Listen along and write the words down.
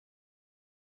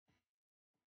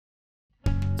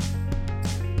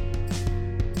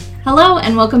Hello,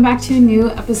 and welcome back to a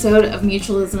new episode of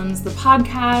Mutualisms, the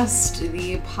podcast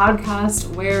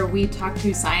where we talk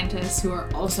to scientists who are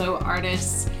also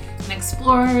artists and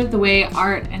explore the way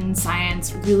art and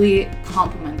science really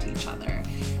complement each other.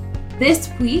 This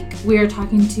week, we are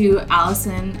talking to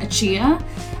Alison Atchia.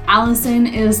 Alison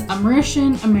is a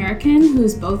Mauritian-American who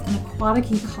is both an aquatic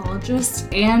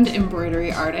ecologist and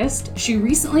embroidery artist. She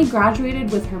recently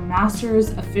graduated with her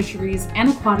Master's of Fisheries and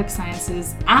Aquatic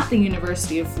Sciences at the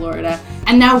University of Florida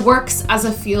and now works as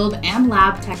a field and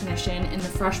lab technician in the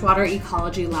Freshwater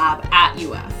Ecology Lab at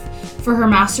UF. For her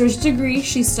master's degree,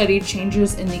 she studied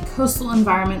changes in the coastal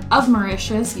environment of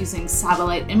Mauritius using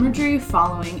satellite imagery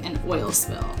following an oil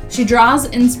spill. She draws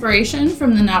inspiration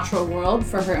from the natural world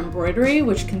for her embroidery,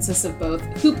 which consists of both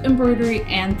hoop embroidery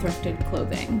and thrifted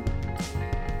clothing.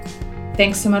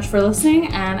 Thanks so much for listening,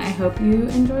 and I hope you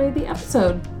enjoy the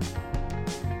episode.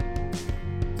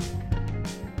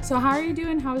 So how are you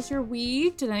doing? How was your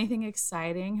week? Did anything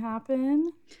exciting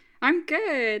happen? I'm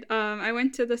good. I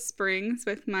went to the Springs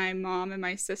with my mom and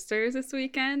my sisters this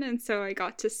weekend, and so I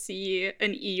got to see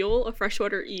an eel, a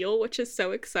freshwater eel, which is so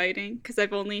exciting because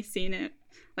I've only seen it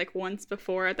like once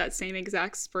before at that same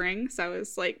exact spring. So I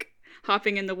was like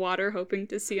hopping in the water hoping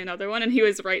to see another one, and he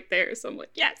was right there. So I'm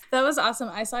like, yes. That was awesome.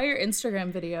 I saw your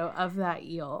Instagram video of that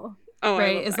eel. Oh,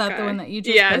 right? Is that the one that you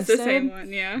just posted? Yeah, it's the same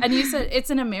one, yeah. And you said it's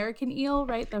an American eel,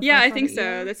 right? Yeah, I think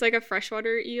so. That's like a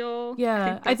freshwater eel.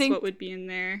 Yeah. I think what would be in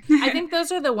there. I think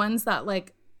those are the ones that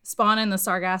like spawn in the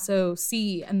Sargasso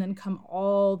Sea and then come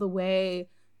all the way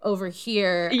over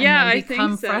here and then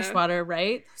become freshwater,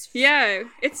 right? Yeah,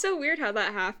 it's so weird how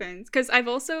that happens. Because I've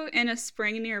also, in a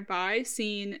spring nearby,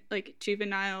 seen like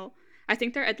juvenile, I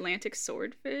think they're Atlantic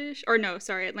swordfish. Or no,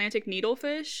 sorry, Atlantic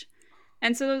needlefish.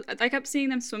 And so I kept seeing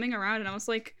them swimming around, and I was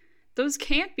like, those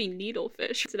can't be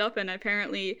needlefish. Sit up, and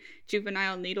apparently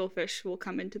juvenile needlefish will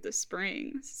come into the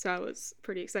springs. So I was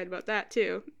pretty excited about that,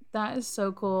 too. That is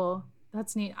so cool.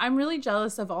 That's neat. I'm really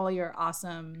jealous of all your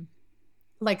awesome,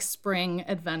 like, spring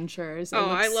adventures.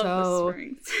 I love the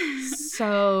springs.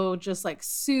 So just, like,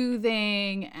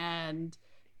 soothing and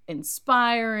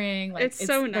inspiring. Like, it's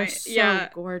so nice. So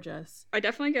gorgeous. I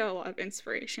definitely get a lot of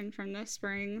inspiration from the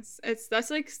springs. That's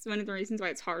like one of the reasons why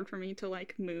it's hard for me to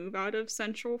like move out of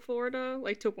Central Florida,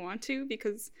 like to want to,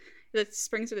 because the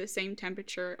springs are the same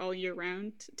temperature all year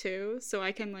round too, so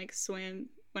I can like swim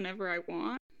whenever I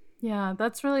want. Yeah,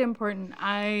 that's really important.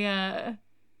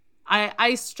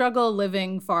 I struggle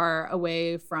living far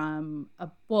away from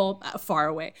far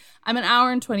away. I'm an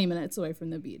hour and 20 minutes away from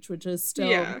the beach, which is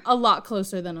still a lot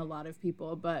closer than a lot of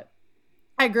people. But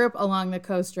I grew up along the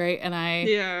coast, right?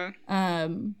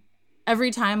 And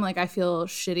every time like I feel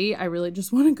shitty, I really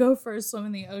just want to go for a swim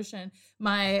in the ocean.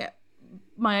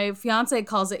 My fiance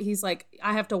calls it, he's like,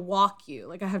 I have to walk you.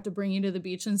 Like, I have to bring you to the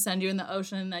beach and send you in the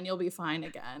ocean, and then you'll be fine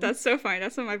again. That's so fine.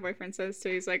 That's what my boyfriend says, too.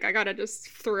 He's like, I gotta just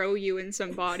throw you in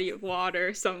some body of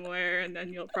water somewhere, and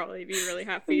then you'll probably be really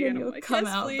happy. And I'm like, come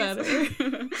yes, out please.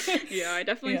 Better. Yeah, I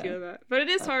definitely feel that. But it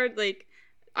is hard. Like,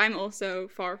 I'm also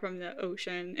far from the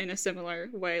ocean in a similar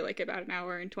way, like about an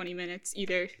hour and 20 minutes,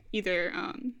 either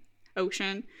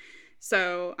ocean.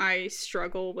 So I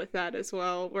struggle with that as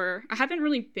well, where I haven't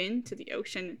really been to the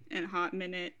ocean in a hot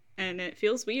minute, and it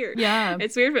feels weird. Yeah.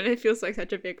 It's weird, but it feels like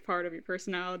such a big part of your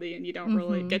personality, and you don't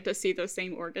really get to see those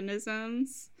same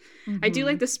organisms. I do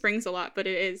like the springs a lot, but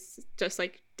it is just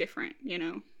like different, you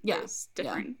know? Yeah. There's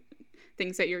different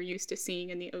things that you're used to seeing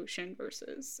in the ocean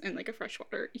versus in like a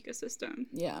freshwater ecosystem.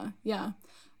 Yeah.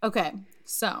 Okay,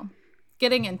 so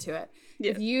getting into it.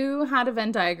 Yeah. If you had a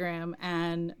Venn diagram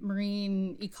and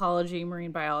marine ecology,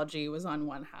 marine biology was on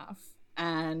one half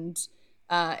and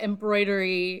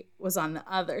embroidery was on the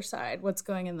other side, what's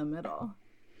going in the middle?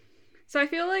 So I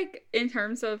feel like in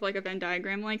terms of like a Venn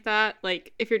diagram like that,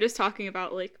 like if you're just talking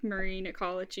about like marine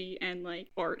ecology and like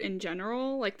art in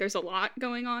general, like there's a lot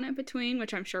going on in between,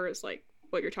 which I'm sure is like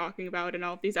what you're talking about in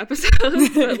all of these episodes.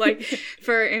 But like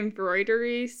for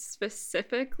embroidery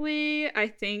specifically, I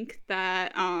think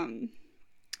that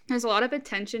there's a lot of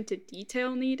attention to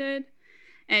detail needed,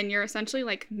 and you're essentially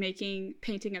like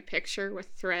painting a picture with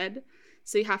thread,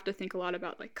 so you have to think a lot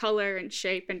about like color and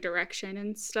shape and direction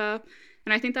and stuff.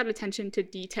 And I think that attention to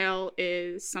detail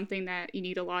is something that you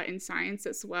need a lot in science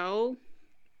as well.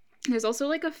 There's also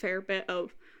like a fair bit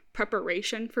of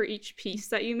preparation for each piece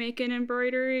that you make in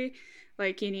embroidery.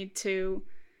 Like you need to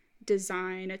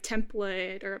design a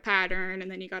template or a pattern, and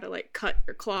then you gotta like cut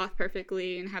your cloth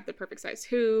perfectly and have the perfect size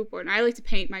hoop. And I like to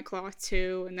paint my cloth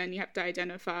too, and then you have to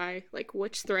identify like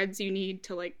which threads you need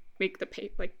to like make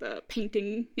the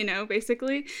painting,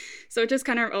 basically. So it just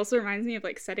kind of also reminds me of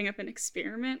like setting up an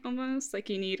experiment almost. Like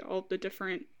you need all the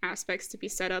different aspects to be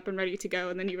set up and ready to go,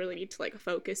 and then you really need to like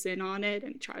focus in on it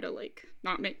and try to like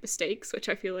not make mistakes, which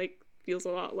I feel like feels a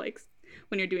lot like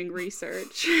when you're doing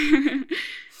research.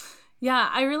 Yeah,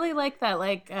 I really like that,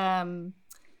 like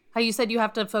how you said you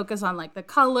have to focus on like the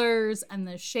colors and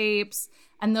the shapes,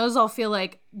 and those all feel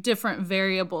like different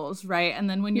variables, right? And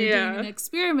then when you're doing an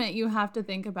experiment, you have to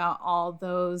think about all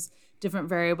those different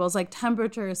variables like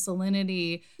temperature,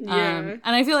 salinity. And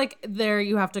I feel like there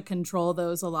you have to control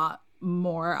those a lot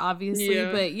more, obviously.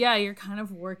 But yeah, you're kind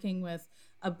of working with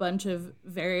a bunch of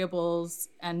variables,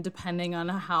 and depending on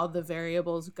how the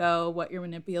variables go, what you're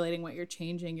manipulating, what you're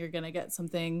changing, you're going to get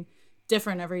something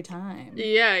different every time.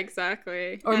 Yeah,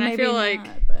 exactly. Or and maybe I feel like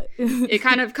not, but it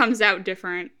kind of comes out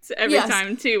different every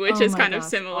time too, which is kind of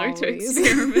similar to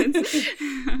experiments.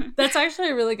 That's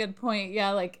actually a really good point. Yeah,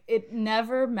 like it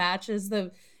never matches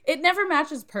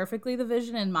perfectly the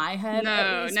vision in my head.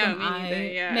 No, when me I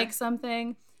neither, make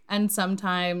something, and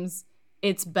sometimes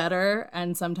it's better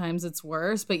and sometimes it's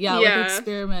worse. But with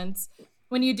experiments,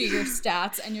 when you do your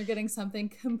stats and you're getting something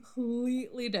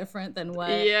completely different than what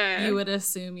you would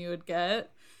assume you would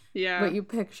get, what you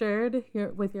pictured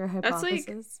with your hypothesis. That's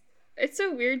like, it's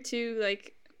so weird too,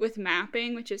 like with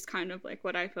mapping, which is kind of like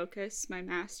what I focus my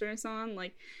master's on.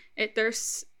 Like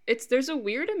there's a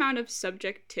weird amount of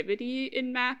subjectivity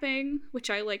in mapping, which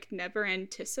I like never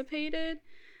anticipated.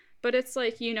 But it's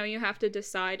like, you have to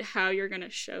decide how you're going to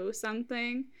show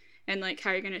something and like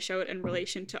how you're going to show it in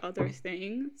relation to other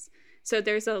things. So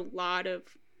there's a lot of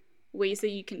ways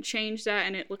that you can change that,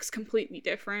 and it looks completely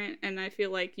different. And I feel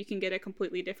like you can get a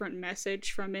completely different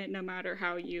message from it no matter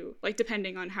how you, like,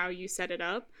 depending on how you set it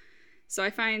up. So I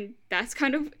find that's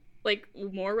kind of like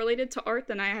more related to art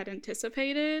than I had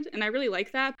anticipated. And I really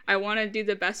like that. I want to do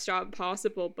the best job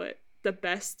possible, but the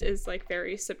best is like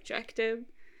very subjective.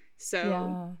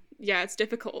 So yeah, it's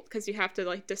difficult because you have to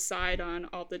like decide on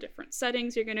all the different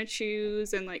settings you're going to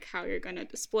choose and like how you're going to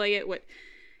display it, what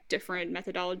different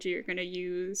methodology you're going to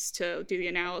use to do the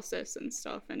analysis and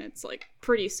stuff. And it's like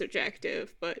pretty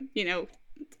subjective, but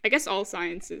I guess all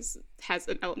science has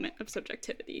an element of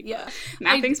subjectivity. Yeah.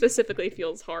 Mapping specifically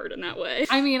feels hard in that way.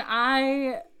 I mean,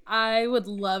 I would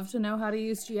love to know how to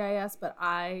use GIS, but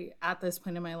I, at this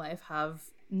point in my life, have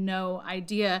no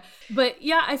idea. But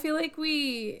yeah, I feel like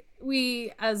we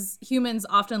as humans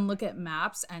often look at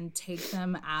maps and take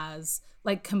them as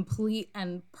like complete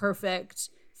and perfect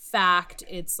fact.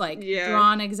 It's like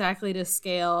drawn exactly to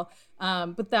scale.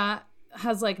 But that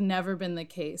has like never been the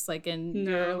case. Like in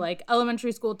your like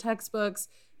elementary school textbooks,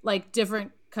 like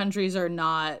different countries are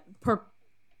not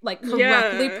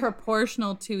correctly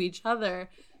proportional to each other.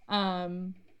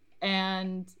 And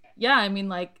yeah, I mean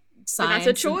like science. And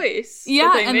that's a choice.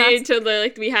 Yeah, that they made to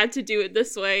like we had to do it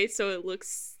this way so it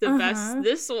looks the best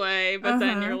this way. But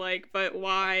then you're like, but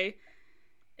why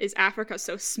is Africa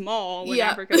so small when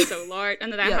Africa is so large?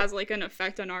 And that has like an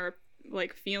effect on our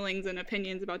like feelings and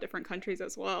opinions about different countries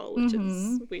as well, which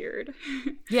is weird.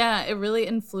 Yeah, it really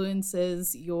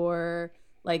influences your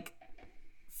like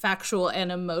factual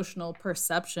and emotional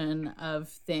perception of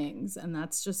things, and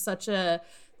that's just such an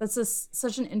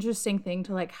interesting thing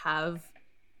to like have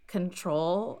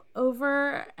control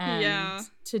over and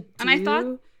to do.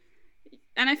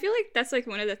 And I feel like that's like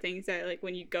one of the things that like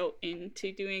when you go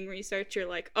into doing research, you're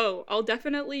like, oh, I'll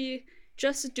definitely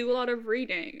just do a lot of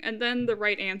reading and then the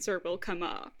right answer will come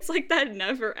up. It's like that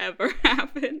never ever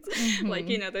happens. Like,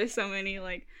 there's so many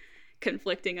like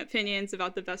conflicting opinions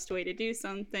about the best way to do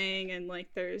something, and like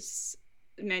there's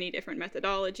many different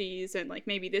methodologies, and like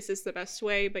maybe this is the best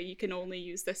way, but you can only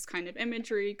use this kind of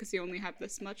imagery because you only have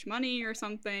this much money or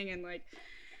something, and like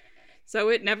so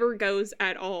it never goes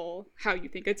at all how you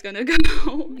think it's gonna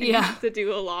go. You have to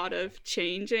do a lot of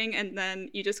changing, and then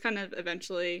you just kind of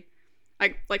eventually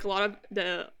like a lot of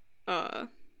the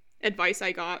advice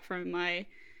I got from my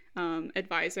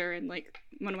advisor and like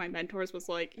one of my mentors was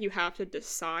like, you have to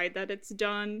decide that it's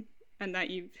done, and that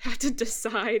you have to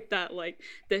decide that like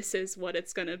this is what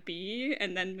it's gonna be,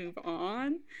 and then move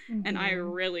on. And I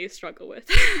really struggle with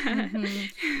that.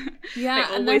 I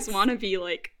always want to be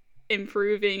like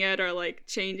improving it or like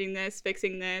changing this,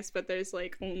 fixing this, but there's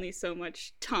like only so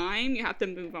much time. You have to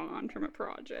move on from a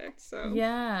project. So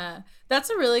yeah, that's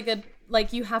a really good,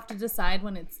 like you have to decide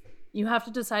when it's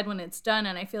done,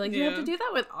 and I feel like you have to do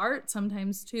that with art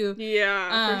sometimes too.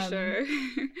 For sure.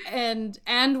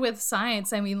 and with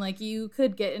science, I mean, like you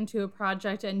could get into a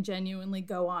project and genuinely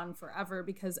go on forever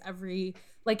because every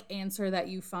like answer that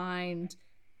you find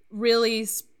really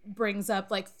brings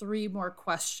up like 3 more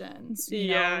questions, you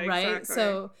know, right?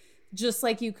 Exactly. just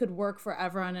like you could work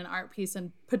forever on an art piece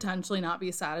and potentially not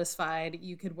be satisfied,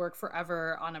 you could work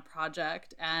forever on a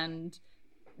project and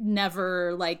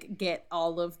never like get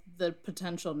all of the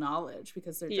potential knowledge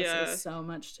because there just is so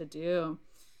much to do.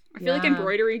 I feel like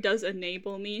embroidery does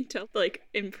enable me to like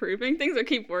improving things or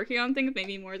keep working on things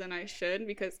maybe more than I should,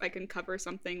 because I can cover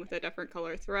something with a different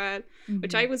color thread,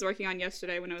 which I was working on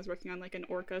yesterday when I was working on like an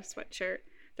orca sweatshirt.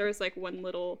 There was like one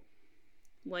little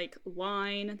like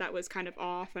line that was kind of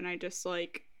off, and I just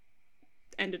like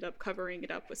ended up covering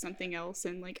it up with something else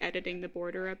and like editing the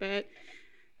border a bit.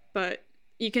 But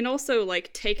you can also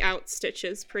like take out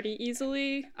stitches pretty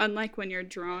easily. Unlike when you're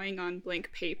drawing on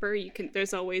blank paper,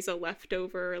 there's always a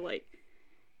leftover like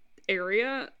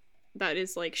area that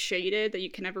is like shaded that you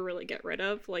can never really get rid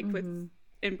of. Like with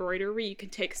embroidery, you can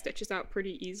take stitches out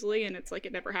pretty easily and it's like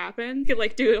it never happened. You could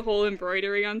like do a whole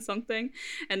embroidery on something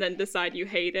and then decide you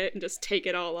hate it and just take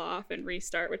it all off and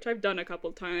restart, which I've done a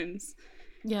couple times.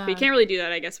 Yeah. But you can't really do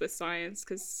that, I guess, with science,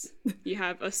 because you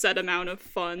have a set amount of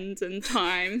funds and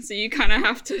time, so you kind of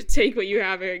have to take what you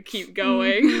have and keep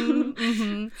going.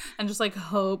 And just, like,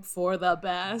 hope for the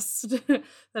best,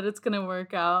 that it's going to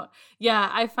work out.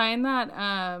 Yeah, I find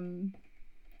that,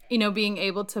 you know, being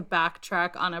able to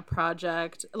backtrack on a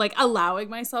project, like, allowing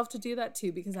myself to do that,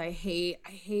 too, because I hate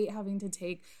having to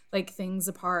take, like, things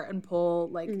apart and pull,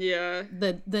 like,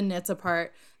 the knits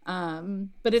apart.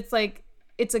 But it's, like,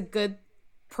 it's a good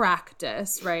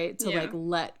practice, right, to like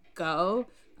let go,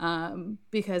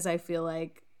 because I feel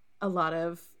like a lot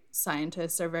of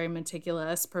scientists are very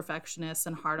meticulous, perfectionists,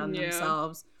 and hard on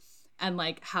themselves, and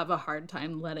like have a hard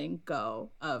time letting go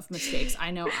of mistakes.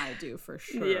 I know I do for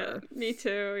sure. Yeah, me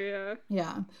too.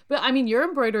 Yeah, but I mean, your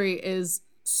embroidery is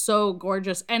so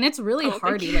gorgeous, and it's really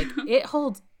hardy. Like it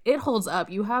holds up.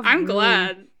 You have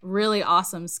glad really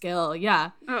awesome skill.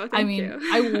 Yeah. Thank you.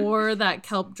 I wore that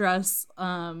kelp dress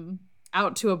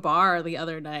out to a bar the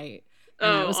other night, and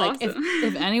I was awesome. like,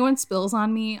 if anyone spills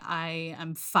on me, I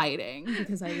am fighting,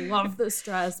 because I love this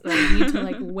dress, but I need to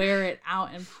like wear it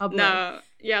out in public. No,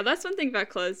 yeah, that's one thing about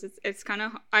clothes. It's kind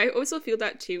of, I also feel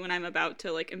that too when I'm about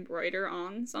to like embroider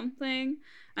on something.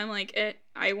 I'm like,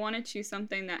 I want to choose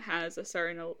something that has a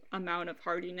certain amount of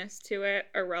hardiness to it,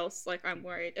 or else like I'm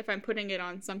worried if I'm putting it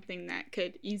on something that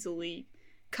could easily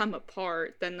come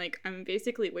apart, then like I'm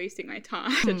basically wasting my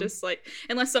time to just like,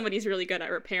 unless somebody's really good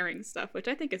at repairing stuff, which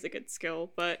I think is a good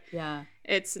skill, but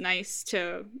it's nice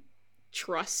to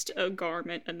trust a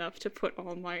garment enough to put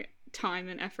all my time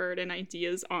and effort and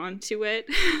ideas onto it.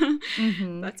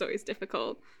 That's always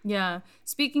difficult. Yeah.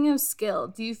 Speaking of skill,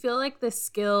 do you feel like the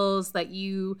skills that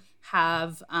you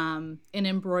have in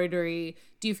embroidery,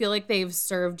 do you feel like they've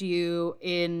served you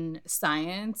in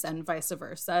science and vice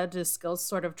versa? Do skills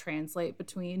sort of translate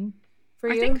between for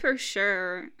you? I think for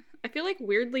sure. I feel like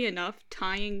weirdly enough,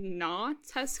 tying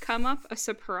knots has come up a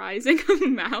surprising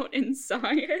amount in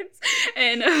science.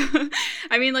 And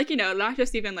I mean, like, you know, not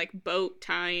just even like boat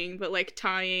tying, but like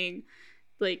tying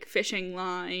like fishing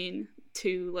line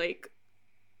to like,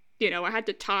 you know, I had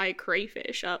to tie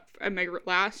crayfish up at my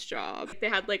last job. They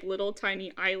had like little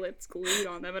tiny eyelets glued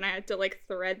on them and I had to like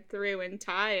thread through and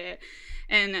tie it.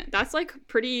 And that's like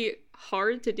pretty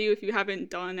hard to do if you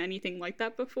haven't done anything like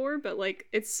that before, but like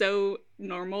it's so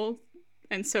normal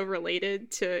and so related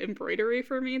to embroidery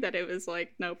for me that it was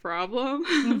like no problem.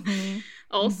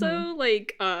 Also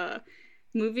like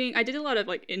moving, I did a lot of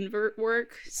like invert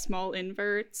work, small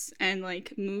inverts, and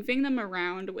like moving them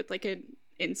around with like an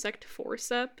insect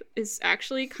forceps is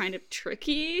actually kind of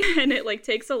tricky, and it like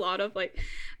takes a lot of like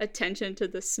attention to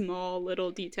the small little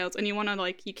details, and you want to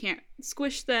like, you can't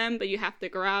squish them but you have to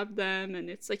grab them, and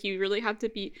it's like you really have to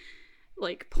be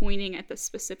like pointing at the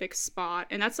specific spot.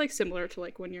 And that's like similar to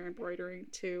like when you're embroidering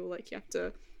too, like you have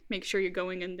to make sure you're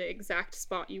going in the exact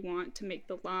spot you want to make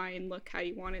the line look how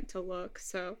you want it to look,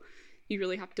 so you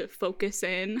really have to focus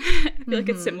in. I feel like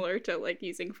it's similar to like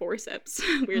using forceps,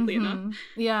 weirdly enough.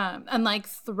 Yeah, and like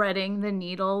threading the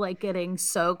needle, like getting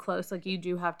so close, like you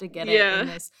do have to get it in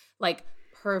this like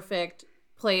perfect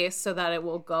place so that it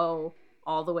will go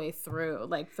all the way through.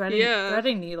 Like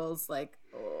threading needles, like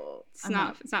it's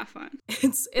not fun.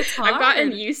 It's hard. I've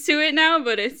gotten used to it now,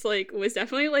 but it's like was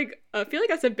definitely like I feel like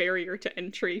that's a barrier to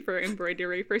entry for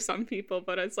embroidery for some people,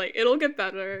 but it's like it'll get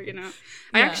better, you know.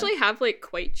 I actually have like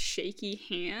quite shaky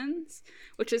hands,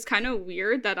 which is kind of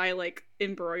weird that I like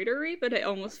embroidery, but it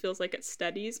almost feels like it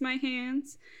steadies my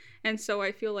hands. And so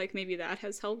I feel like maybe that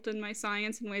has helped in my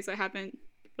science in ways I haven't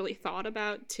really thought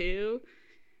about too.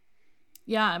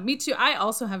 Yeah, me too. I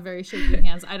also have very shaky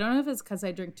hands. I don't know if it's because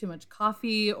I drink too much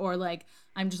coffee or like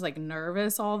I'm just like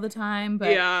nervous all the time,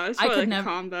 but Yeah, it's I probably could like a never.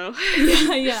 combo.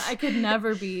 Yeah, I could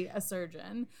never be a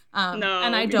surgeon. No,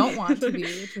 And I me don't want to neither.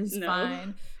 be, which is No.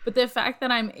 fine. But the fact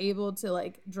that I'm able to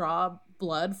like draw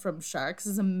blood from sharks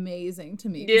is amazing to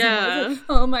me. 'Cause I'm always Yeah. like,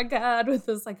 oh my God, with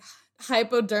this like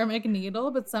hypodermic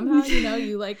needle. But somehow,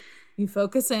 you like, you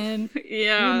focus in, you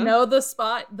Yeah. know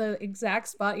the exact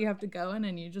spot you have to go in,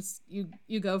 and you just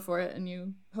you go for it and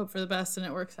you hope for the best and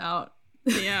it works out.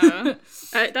 Yeah.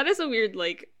 That is a weird,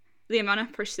 like, the amount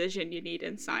of precision you need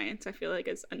in science, I feel like,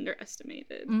 is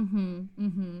underestimated.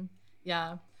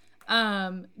 Yeah.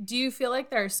 Do you feel like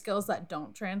there are skills that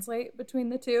don't translate between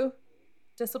the two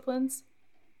disciplines?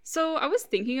 So I was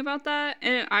thinking about that,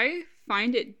 and I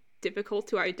find it difficult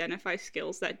to identify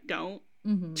skills that don't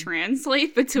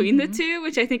translate between the two,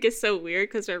 which I think is so weird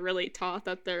because they're really taught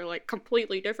that they're like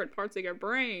completely different parts of your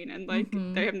brain and like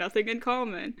they have nothing in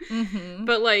common.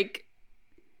 But like,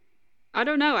 I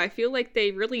don't know, I feel like they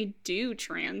really do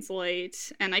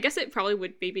translate, and I guess it probably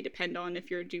would maybe depend on if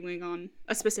you're doing on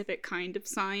a specific kind of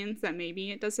science that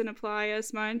maybe it doesn't apply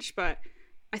as much, but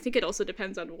I think it also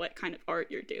depends on what kind of art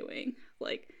you're doing.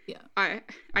 Like, yeah,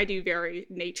 I do very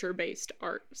nature-based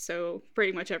art, so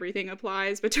pretty much everything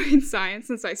applies between science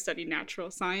since I study natural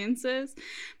sciences.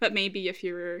 But maybe if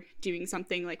you're doing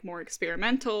something like more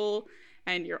experimental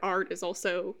and your art is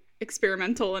also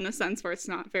experimental in a sense where it's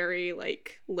not very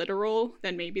like literal,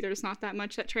 then maybe there's not that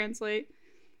much that translate.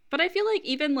 But I feel like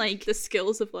even like the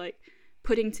skills of like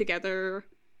putting together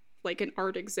like an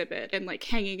art exhibit and like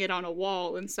hanging it on a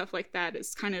wall and stuff like that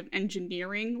is kind of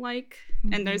engineering like,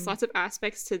 and there's lots of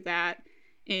aspects to that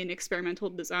in experimental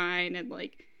design and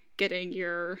like getting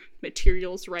your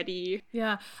materials ready.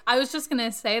 Yeah, I was just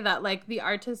gonna say that like the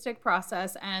artistic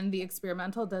process and the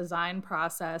experimental design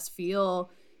process feel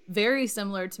very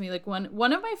similar to me. Like one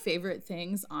of my favorite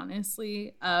things,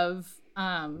 honestly, of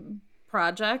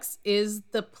projects is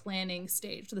the planning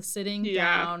stage, the sitting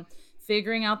down,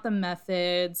 figuring out the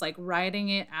methods, like writing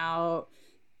it out,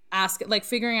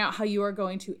 figuring out how you are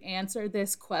going to answer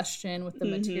this question with the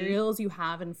materials you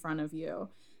have in front of you,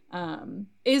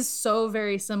 is so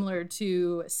very similar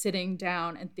to sitting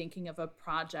down and thinking of a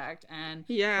project and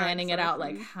planning it out.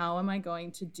 Like, how am I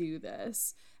going to do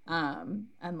this? And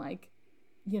like,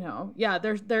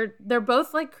 they're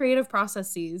both like creative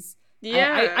processes.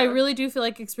 Yeah, I really do feel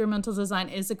like experimental design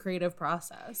is a creative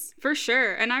process. For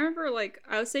sure. And I remember like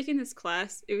I was taking this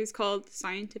class, it was called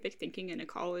Scientific Thinking and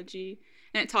Ecology,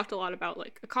 and it talked a lot about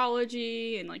like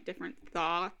ecology and like different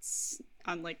thoughts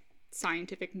on like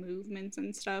scientific movements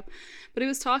and stuff. But it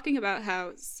was talking about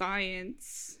how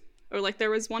science, or like there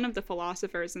was one of the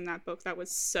philosophers in that book that was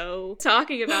so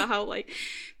talking about how like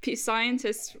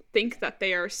scientists think that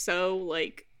they are so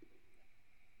like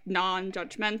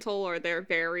non-judgmental or they're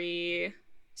very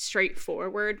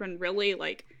straightforward, when really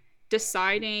like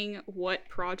deciding what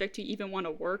project you even want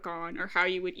to work on or how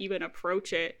you would even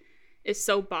approach it is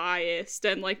so biased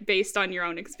and like based on your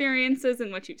own experiences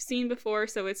and what you've seen before.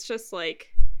 So it's just like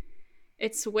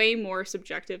it's way more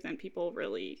subjective than people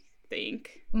really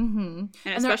think. And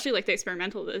especially like the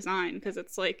experimental design, because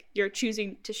it's like you're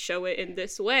choosing to show it in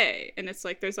this way, and it's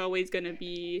like there's always going to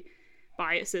be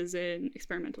biases in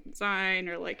experimental design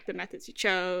or like the methods you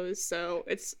chose, so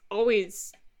it's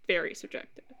always very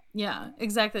subjective. Yeah,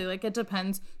 exactly. Like it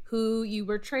depends who you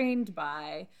were trained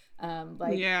by,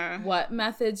 what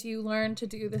methods you learned to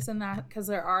do this and that, because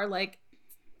there are like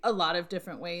a lot of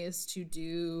different ways to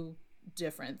do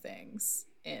different things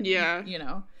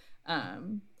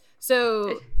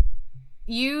so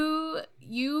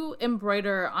you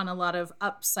embroider on a lot of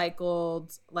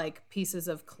upcycled like pieces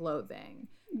of clothing.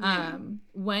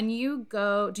 When you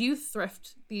go, do you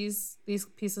thrift these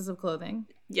pieces of clothing?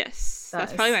 Yes,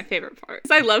 that's probably my favorite part.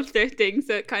 I love thrifting,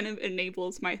 so it kind of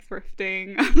enables my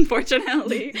thrifting,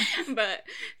 unfortunately. But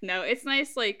no, it's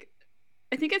nice. Like,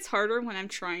 I think it's harder when I'm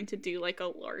trying to do like a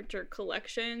larger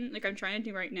collection. Like I'm trying to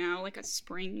do right now, like a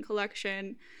spring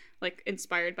collection, like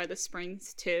inspired by the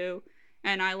springs too.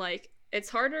 And it's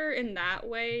harder in that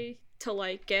way to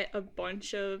like get a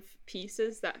bunch of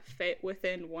pieces that fit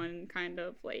within one kind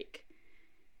of like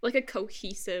a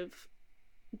cohesive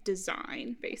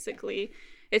design. Basically,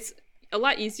 it's a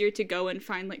lot easier to go and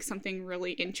find like something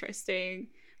really interesting.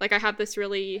 Like I have this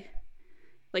really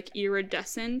like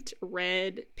iridescent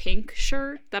red pink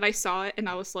shirt that I saw it and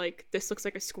I was like, this looks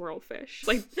like a squirrelfish.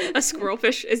 Like a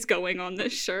squirrelfish is going on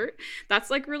this shirt. That's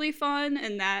like really fun,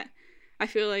 and that I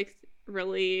feel like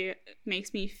really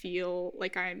makes me feel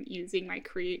like I'm using my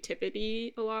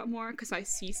creativity a lot more, because I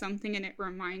see something and it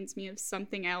reminds me of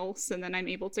something else, and then I'm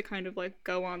able to kind of like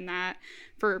go on that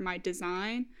for my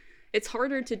design. It's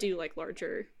harder to do like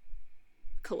larger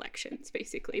collections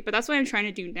basically, but that's what I'm trying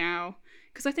to do now,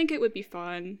 because I think it would be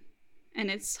fun, and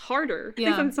it's harder. I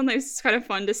think sometimes it's kind of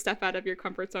fun to step out of your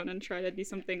comfort zone and try to do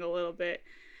something a little bit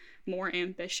more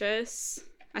ambitious.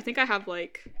 I think I have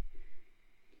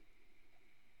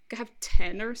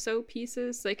 10 or so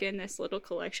pieces like in this little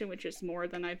collection, which is more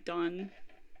than I've done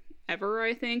ever,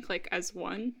 I think, like as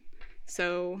one.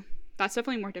 So that's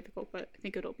definitely more difficult, but I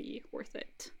think it'll be worth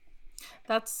it.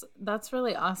 That's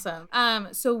really awesome.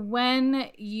 So when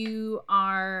you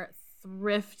are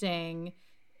thrifting,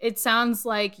 it sounds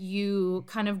like you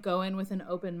kind of go in with an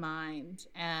open mind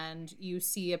and you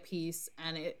see a piece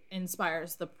and it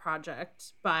inspires the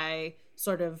project by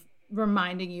sort of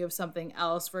reminding you of something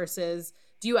else, versus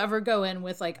do you ever go in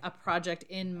with like a project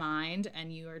in mind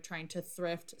and you are trying to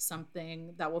thrift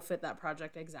something that will fit that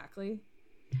project exactly?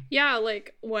 Yeah,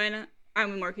 like when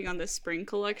I'm working on the spring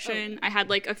collection, I had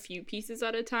like a few pieces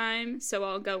at a time. So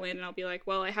I'll go in and I'll be like,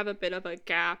 well, I have a bit of a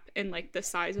gap in like the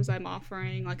sizes I'm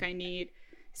offering. Like I need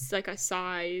like a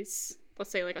size,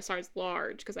 let's say like a size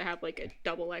large, because I have like a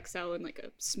double XL and like a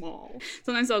small.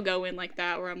 Sometimes I'll go in like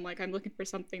that, where I'm like, I'm looking for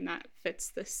something that fits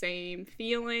the same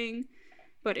feeling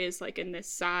but is like in this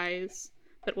size,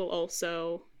 but will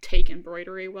also take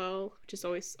embroidery well, which is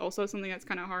always also something that's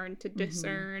kind of hard to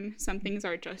discern. Some things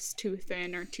are just too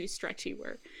thin or too stretchy,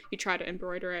 where you try to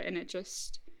embroider it and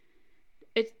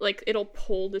it'll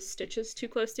pull the stitches too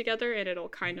close together and it'll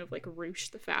kind of like ruche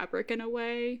the fabric in a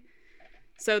way.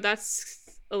 So that's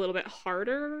a little bit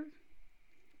harder.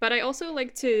 But I also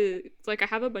like to, like, I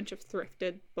have a bunch of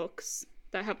thrifted books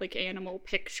that have like animal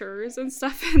pictures and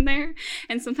stuff in there,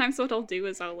 and sometimes what I'll do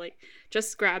is I'll like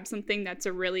just grab something that's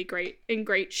a really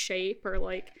great shape, or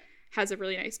like has a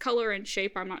really nice color and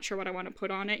shape. I'm not sure what I want to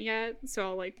put on it yet, so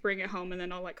I'll like bring it home and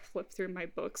then I'll like flip through my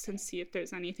books and see if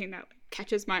there's anything that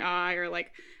catches my eye or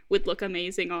like would look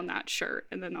amazing on that shirt,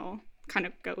 and then I'll kind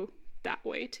of go that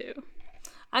way too.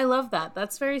 I love that.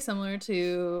 That's very similar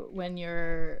to when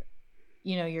you're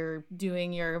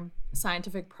doing your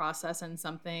scientific process and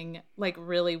something like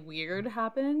really weird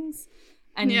happens,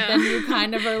 and then you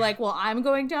kind of are like, well, I'm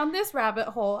going down this rabbit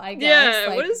hole, I guess. Yeah,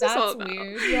 like, what is this all about?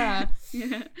 Weird. Yeah.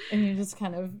 And you just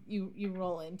kind of you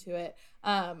roll into it.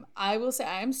 I will say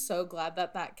I am so glad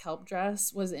that kelp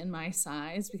dress was in my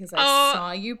size, because I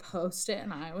saw you post it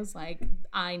and I was like,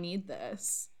 I need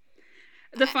this.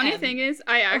 The funny thing is,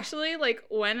 I actually like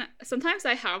when sometimes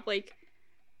I have like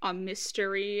a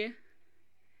mystery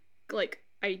like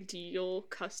ideal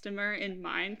customer in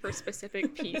mind for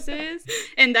specific pieces,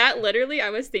 and that literally I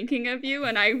was thinking of you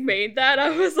and I made that. I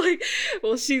was like,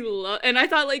 well, and I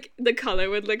thought like the color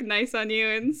would look nice on you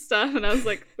and stuff, and I was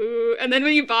like, ooh. And then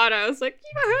when you bought it, I was like,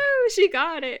 yoo-hoo, she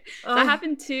got it. That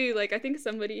happened too. Like I think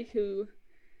somebody who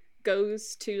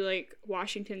goes to like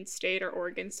Washington State or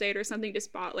Oregon State or something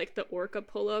just bought like the orca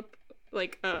pull-up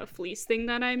like a fleece thing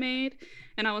that I made,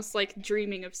 and I was like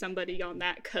dreaming of somebody on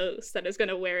that coast that is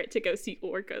gonna wear it to go see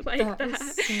orcas like that.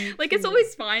 So like it's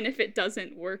always fine if it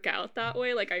doesn't work out that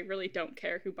way. Like I really don't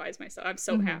care who buys my stuff. I'm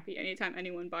so happy anytime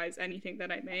anyone buys anything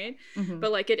that I made.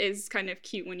 But like it is kind of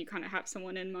cute when you kind of have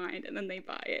someone in mind and then they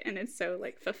buy it, and it's so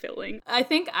like fulfilling. I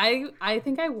think I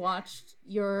watched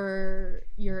your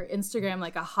Instagram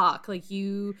like a hawk. Like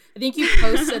I think you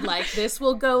posted like, this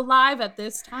will go live at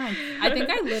this time. I think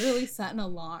I literally set an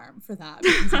alarm for that,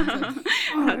 because I was like,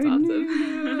 that's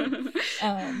awesome.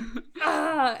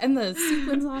 And the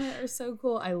sequins on it are so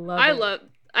cool. I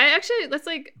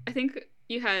think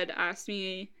you had asked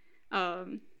me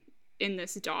in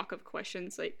this doc of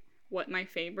questions like what my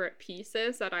favorite piece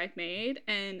is that I've made,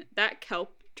 and that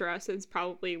kelp dress is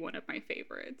probably one of my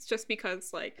favorites, just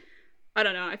because like I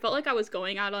don't know, I felt like I was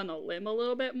going out on a limb a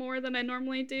little bit more than I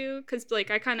normally do, because like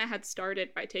I kind of had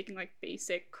started by taking like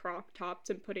basic crop tops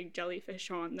and putting jellyfish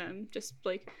on them, just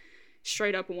like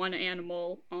straight up one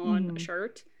animal on a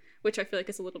shirt, which I feel like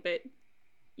is a little bit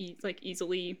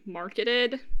easily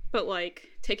marketed. But like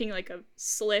taking like a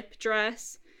slip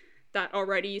dress that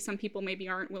already some people maybe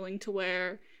aren't willing to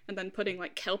wear, and then putting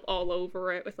like kelp all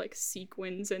over it with like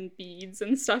sequins and beads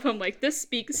and stuff, I'm like, this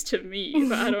speaks to me,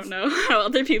 but I don't know how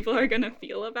other people are gonna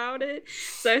feel about it.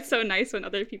 So it's so nice when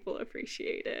other people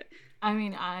appreciate it. I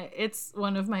mean, it's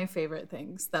one of my favorite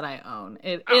things that I own.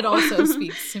 It also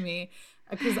speaks to me,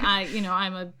 because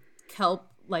I'm a kelp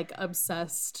like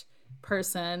obsessed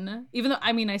person, even though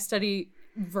I study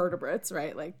vertebrates,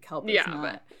 right? Like kelp is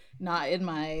Yeah, not in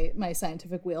my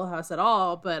scientific wheelhouse at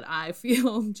all, but I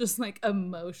feel just like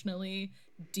emotionally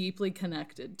deeply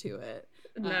connected to it.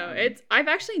 no, I've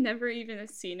actually never even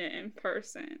seen it in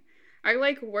person. I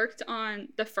like worked on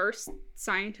the first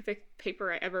scientific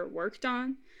paper I ever worked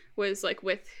on was like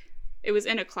it was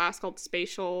in a class called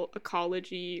spatial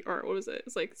ecology, or what was it?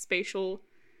 It's like spatial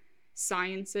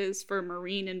sciences for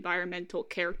marine environmental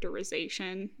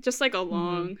characterization. Just like a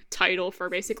long title for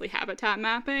basically habitat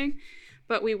mapping.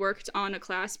 But we worked on a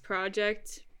class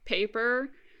project paper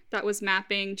that was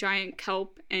mapping giant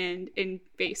kelp and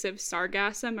invasive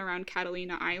sargassum around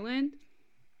Catalina Island.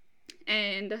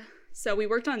 And so we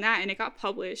worked on that and it got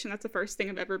published, and that's the first thing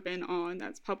I've ever been on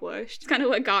that's published. It's kind of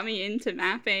what got me into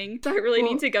mapping. So I really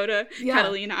need to go to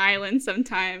Catalina Island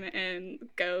sometime and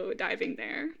go diving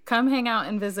there. Come hang out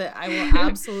and visit. I will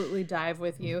absolutely dive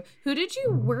with you. Who did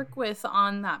you work with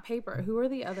on that paper? Who are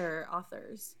the other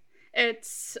authors?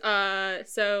 It's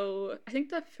so I think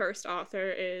the first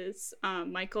author is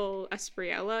Michael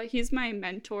Espriella. He's my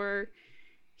mentor.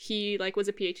 He like was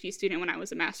a PhD student when I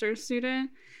was a master's student.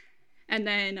 And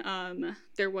then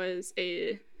there was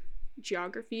a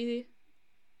geography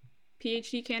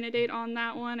PhD candidate on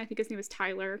that one. I think his name was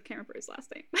Tyler. Can't remember his last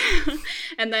name.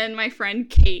 And then my friend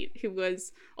Kate, who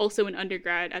was also an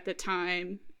undergrad at the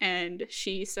time, and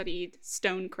she studied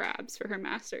stone crabs for her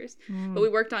master's. But we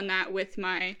worked on that with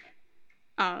my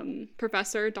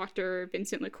professor, Dr.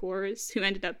 Vincent LaCours, who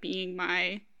ended up being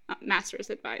my master's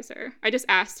advisor. I just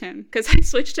asked him because I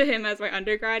switched to him as my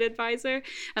undergrad advisor,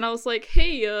 and I was like,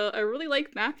 hey, I really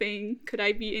like mapping. Could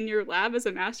I be in your lab as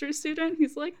a master's student?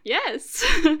 He's like, yes.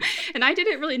 And I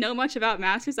didn't really know much about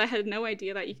masters. I had no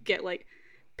idea that you could get like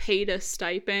paid a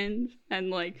stipend and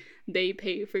like they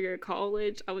pay for your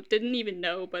college. I didn't even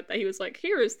know, but that he was like,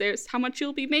 there's how much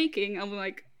you'll be making. I'm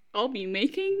like, I'll be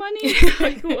making money?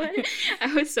 Like, what?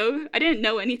 I didn't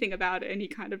know anything about it, and he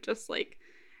kind of just like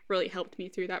really helped me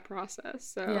through that process.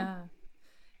 So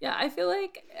yeah, I feel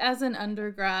like as an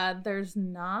undergrad there's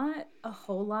not a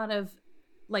whole lot of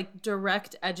like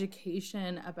direct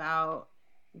education about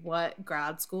what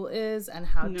grad school is and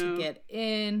how to get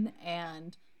in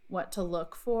and what to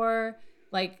look for.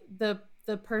 Like the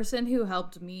person who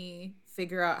helped me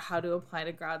figure out how to apply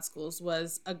to grad schools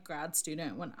was a grad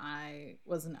student when I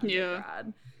was an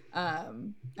undergrad.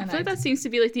 And I feel like that seems to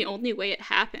be like the only way it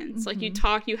happens. Like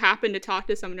you happen to talk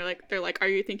to someone, they're like, are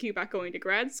you thinking about going to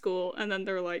grad school? And then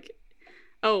they're like,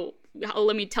 oh,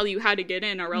 let me tell you how to get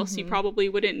in, or else you probably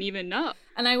wouldn't even know.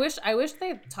 And I wish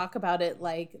they'd talk about it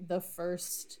like the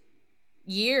first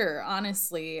year,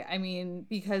 honestly. I mean,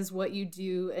 because what you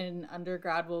do in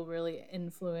undergrad will really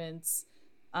influence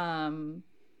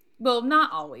well,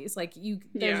 not always. Like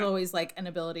there's always like an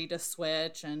ability to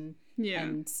switch and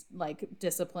like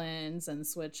disciplines and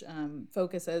switch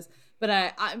focuses. But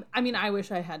I mean, I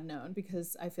wish I had known,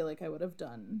 because I feel like I would have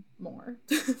done more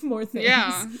things.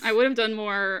 Yeah, I would have done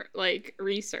more like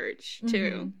research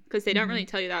too, because they don't really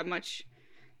tell you that much.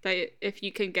 That if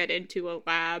you can get into a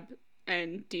lab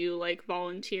and do like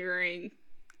volunteering,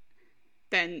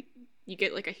 then you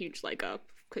get like a huge leg up,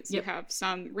 because you have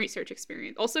some research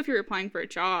experience. Also, if you're applying for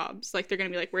jobs, like they're gonna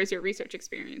be like, where's your research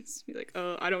experience? Be like,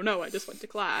 I don't know, I just went to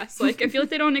class. Like I feel like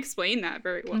they don't explain that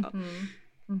very well.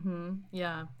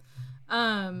 Yeah.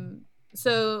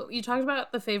 So you talked about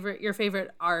your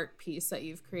favorite art piece that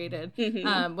you've created.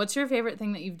 What's your favorite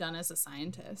thing that you've done as a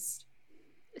scientist?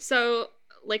 So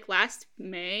like last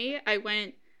May, I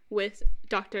went with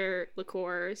Dr.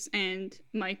 LaCours and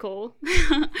Michael,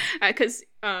 because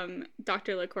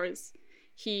Dr. LaCours,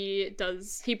 he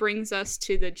brings us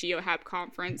to the GeoHab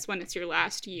conference when it's your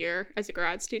last year as a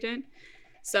grad student.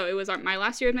 So it was my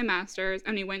last year of my master's,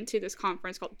 and we went to this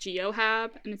conference called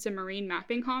GeoHab, and it's a marine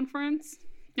mapping conference.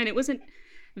 And it was in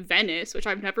Venice, which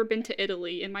I've never been to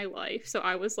Italy in my life. So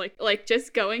I was like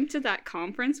just going to that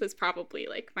conference was probably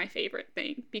like my favorite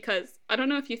thing, because I don't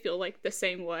know if you feel like the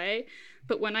same way,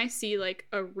 but when I see like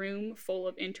a room full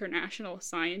of international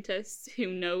scientists who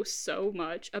know so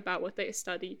much about what they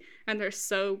study, and they're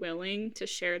so willing to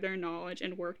share their knowledge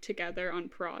and work together on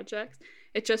projects,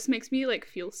 it just makes me like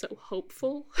feel so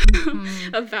hopeful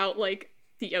about like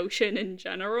the ocean in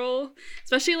general,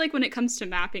 especially like when it comes to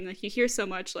mapping. Like you hear so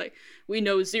much like, we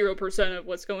know 0% of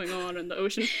what's going on in the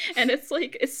ocean, and it's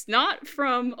like, it's not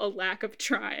from a lack of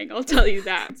trying, I'll tell you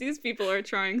that. These people are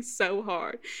trying so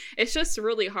hard. It's just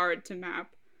really hard to map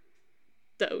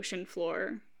the ocean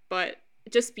floor, but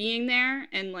just being there,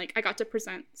 and like I got to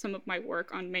present some of my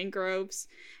work on mangroves,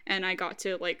 and I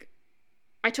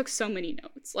took so many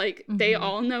notes. Like they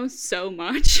all know so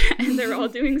much, and they're all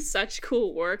doing such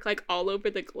cool work like all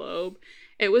over the globe.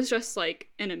 it was just like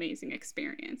an amazing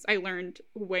experience. I learned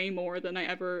way more than I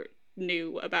ever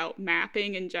knew about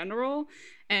mapping in general,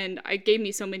 and it gave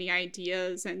me so many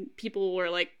ideas, and people were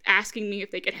like asking me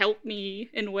if they could help me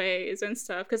in ways and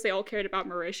stuff because they all cared about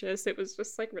Mauritius. It was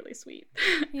just like really sweet.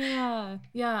 Yeah,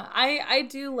 I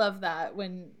do love that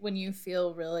when you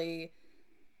feel really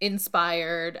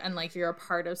inspired and like you're a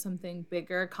part of something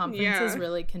bigger. Conferences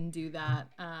really can do that,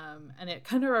 and it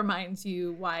kind of reminds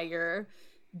you why you're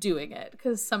doing it,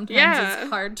 because sometimes it's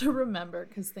hard to remember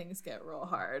because things get real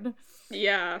hard.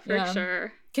 Yeah, for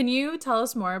sure. Can you tell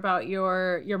us more about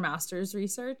your master's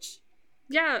research?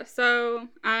 Yeah, so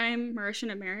I'm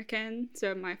Mauritian American,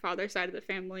 so my father's side of the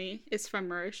family is from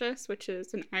Mauritius, which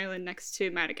is an island next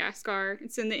to Madagascar.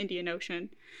 It's in the Indian Ocean.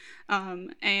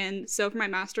 And so for my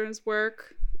master's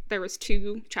work, there was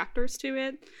 2 chapters to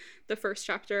it. The first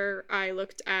chapter, I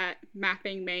looked at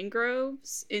mapping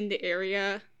mangroves in the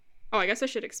area. Oh, I guess I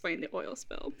should explain the oil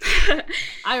spill.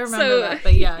 I remember that,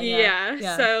 but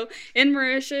yeah. So in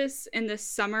Mauritius, in the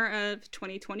summer of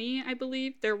 2020, I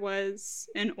believe, there was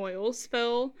an oil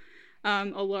spill.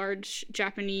 A large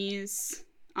Japanese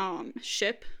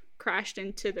ship crashed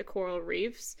into the coral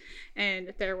reefs,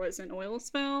 and there was an oil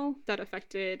spill that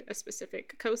affected a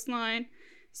specific coastline.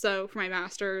 So for my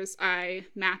master's, I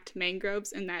mapped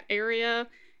mangroves in that area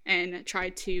and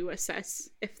tried to assess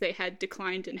if they had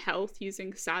declined in health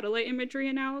using satellite imagery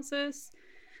analysis.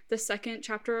 The second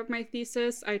chapter of my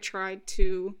thesis, I tried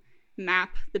to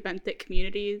map the benthic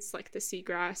communities, like the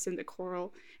seagrass and the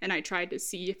coral, and I tried to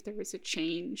see if there was a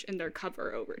change in their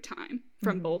cover over time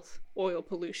from both oil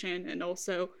pollution and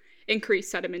also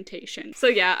increased sedimentation. So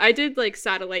yeah, I did like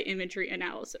satellite imagery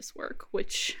analysis work,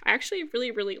 which I actually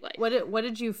really, really like. What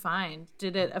did you find?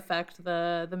 Did it affect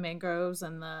the mangroves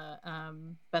and the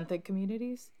benthic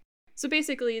communities? So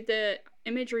basically, the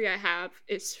imagery I have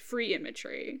is free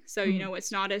imagery. So, you know,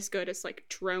 it's not as good as like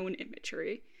drone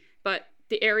imagery, but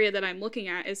the area that I'm looking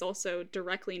at is also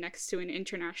directly next to an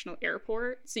international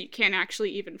airport, so you can't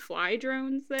actually even fly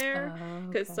drones there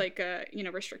because it's like a, you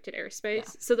know, restricted airspace.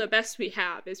 Yeah. So the best we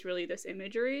have is really this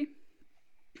imagery.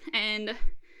 And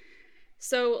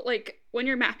so like when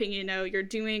you're mapping, you know, you're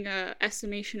doing a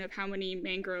estimation of how many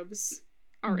mangroves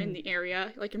are in the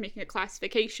area. Like you're making a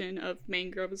classification of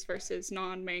mangroves versus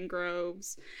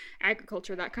non-mangroves,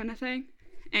 agriculture, that kind of thing.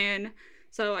 And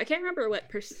so I can't remember what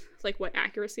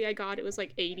accuracy I got. It was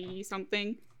like 80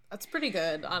 something. That's pretty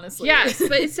good, honestly. Yes,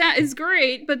 but it's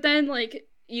great. But then like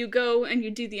you go and you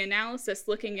do the analysis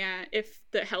looking at if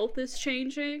the health is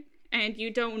changing, and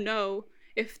you don't know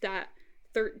if that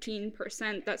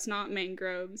 13% that's not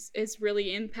mangroves is really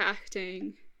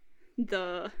impacting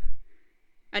the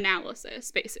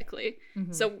analysis, basically.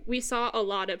 So we saw a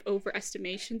lot of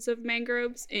overestimations of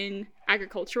mangroves in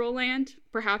agricultural land,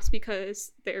 perhaps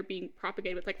because they're being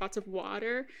propagated with like lots of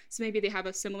water, so maybe they have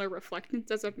a similar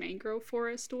reflectance as a mangrove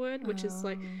forest would, which is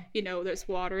like, you know, there's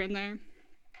water in there.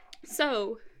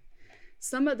 So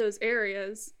some of those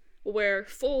areas where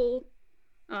full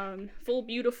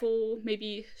beautiful,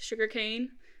 maybe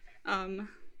sugarcane,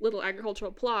 little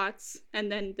agricultural plots,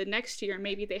 and then the next year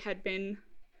maybe they had been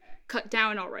cut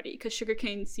down already because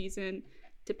sugarcane season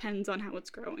depends on how it's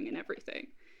growing and everything.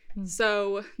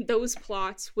 So those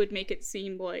plots would make it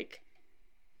seem like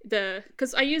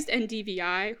because I used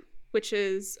NDVI, which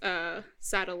is a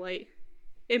satellite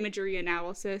imagery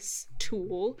analysis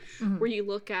tool where you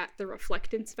look at the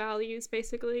reflectance values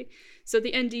basically. So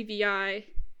the NDVI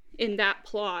in that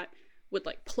plot would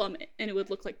like plummet, and it would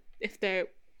look like if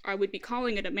I would be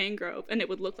calling it a mangrove, and it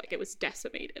would look like it was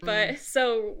decimated. But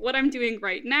so what I'm doing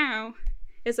right now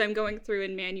is I'm going through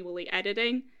and manually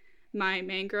editing my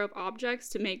mangrove objects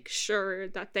to make sure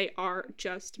that they are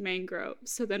just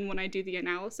mangroves. So then when I do the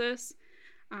analysis,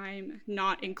 I'm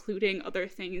not including other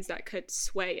things that could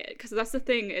sway it. Because that's the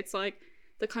thing, it's like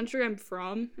the country I'm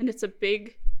from, and it's a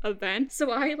big event,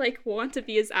 so I like want to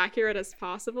be as accurate as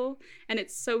possible, and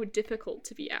it's so difficult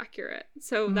to be accurate.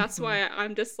 So that's why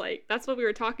I'm just like, that's what we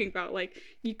were talking about, like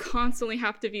you constantly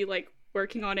have to be like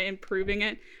working on it, improving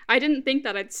it. I didn't think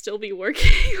that I'd still be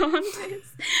working on this.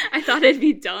 I thought it'd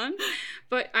be done,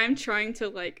 but I'm trying to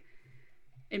like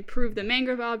improve the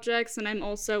mangrove objects, and I'm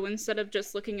also, instead of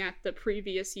just looking at the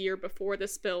previous year before the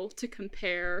spill to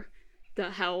compare the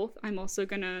health, I'm also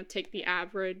gonna take the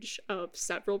average of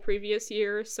several previous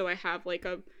years, so I have like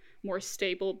a more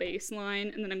stable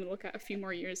baseline, and then I'm gonna look at a few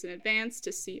more years in advance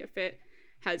to see if it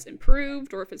has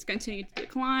improved or if it's continued to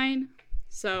decline.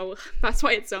 So that's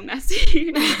why it's so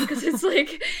messy, because it's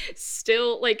like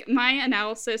still like my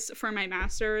analysis for my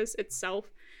master's itself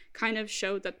kind of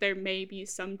showed that there may be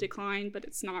some decline, but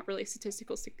it's not really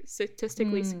statistically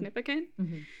significant.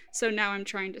 So now I'm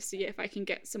trying to see if I can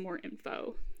get some more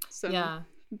info,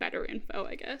 better info,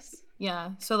 I guess.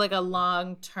 Yeah, so like a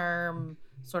long-term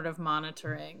sort of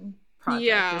monitoring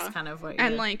project is kind of what you're...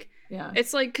 And like,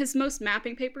 it's like, because most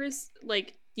mapping papers,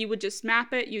 like, you would just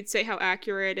map it, you'd say how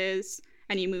accurate it is,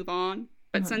 and you move on.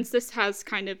 But since this has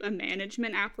kind of a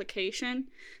management application,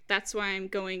 that's why I'm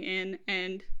going in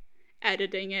and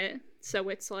editing it so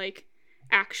it's like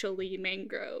actually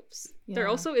mangroves. There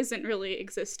also isn't really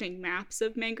existing maps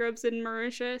of mangroves in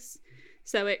Mauritius,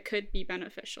 so it could be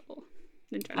beneficial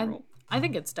in general. I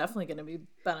think it's definitely going to be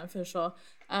beneficial.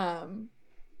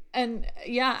 And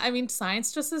yeah, I mean,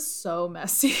 science just is so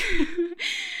messy.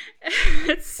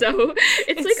 It's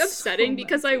like upsetting, so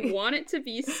because I want it to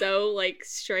be so like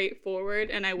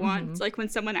straightforward, and I want like when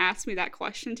someone asks me that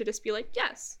question to just be like,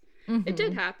 yes, it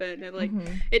did happen, and like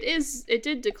it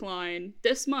did decline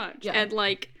this much. And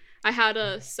like I had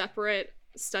a separate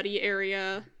study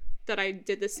area that I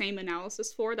did the same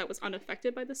analysis for that was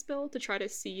unaffected by the spill, to try to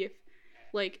see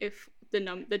if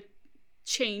the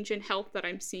change in health that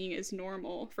I'm seeing is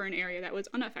normal for an area that was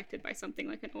unaffected by something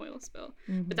like an oil spill.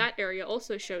 But that area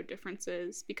also showed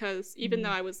differences, because even though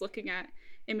I was looking at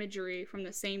imagery from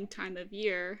the same time of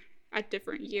year at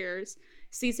different years,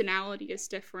 seasonality is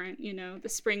different. You know, the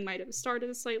spring might have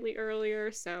started slightly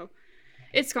earlier, so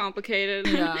it's complicated.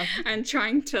 And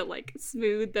trying to like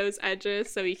smooth those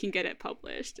edges so you can get it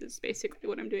published is basically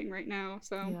what I'm doing right now.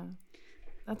 So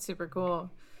that's super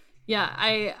cool. Yeah,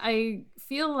 I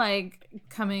feel like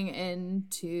coming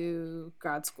into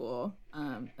grad school,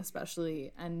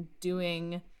 especially, and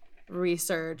doing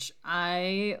research,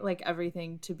 I like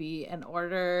everything to be in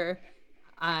order.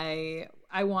 I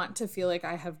want to feel like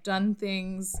I have done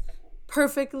things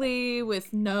perfectly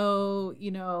with no,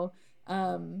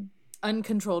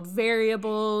 uncontrolled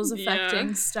variables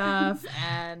affecting stuff,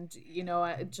 and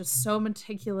just so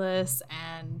meticulous,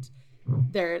 and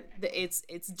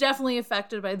it's definitely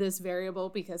affected by this variable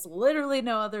because literally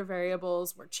no other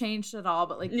variables were changed at all,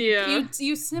 but like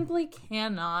you simply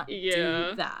cannot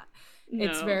do that. No.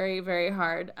 It's very, very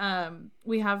hard.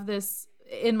 We have this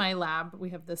in my lab,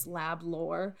 we have this lab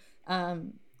lore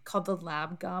called the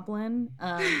lab goblin,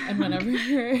 and whenever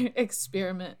your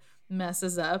experiment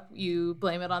messes up, you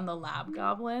blame it on the lab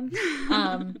goblin.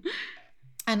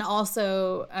 And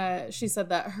also she said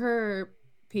that her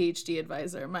PhD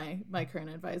advisor, my current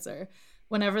advisor,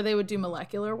 whenever they would do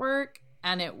molecular work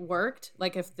and it worked,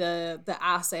 like if the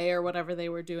assay or whatever they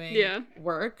were doing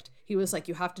worked, he was like,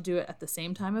 you have to do it at the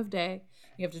same time of day.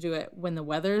 You have to do it when the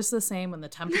weather is the same, when the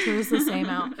temperature is the same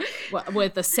out,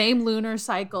 with the same lunar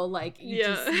cycle. Like you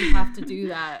have to do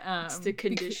that. It's the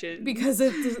condition. Because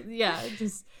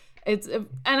it's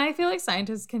and I feel like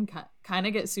scientists can kind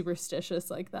of get superstitious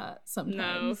like that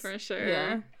sometimes. No, for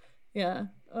sure. Yeah.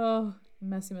 Oh,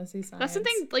 messy science. That's the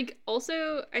thing. Like,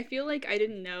 also, I feel like I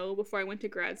didn't know before I went to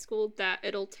grad school that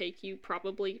it'll take you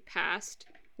probably past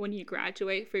when you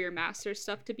graduate for your master's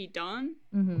stuff to be done.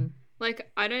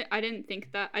 Like, I didn't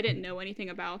think that. I didn't know anything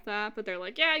about that, but they're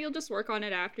like, yeah, you'll just work on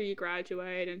it after you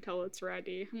graduate until it's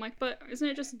ready. I'm like, but isn't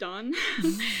it just done?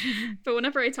 But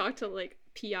whenever I talk to like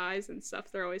PIs and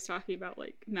stuff, they're always talking about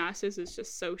like masters is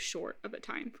just so short of a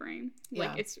time frame.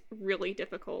 Like it's really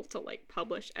difficult to like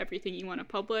publish everything you want to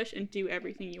publish and do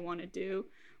everything you want to do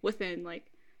within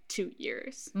like 2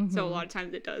 years. So a lot of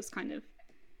times it does kind of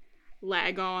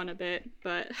lag on a bit,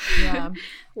 but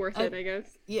worth it, I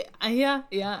guess.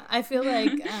 I feel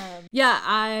like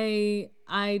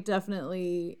I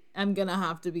definitely am gonna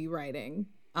have to be writing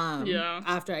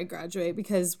after I graduate,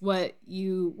 because what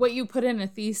you put in a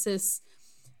thesis,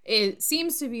 it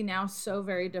seems to be now so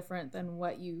very different than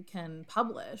what you can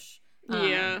publish.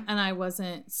 And I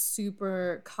wasn't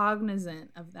super cognizant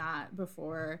of that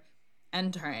before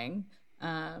entering.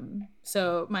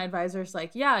 So my advisor's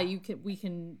like, we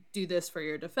can do this for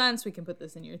your defense. We can put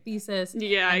this in your thesis.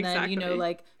 Yeah, and exactly. then,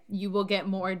 like you will get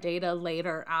more data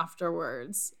later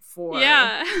afterwards for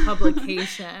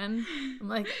publication. I'm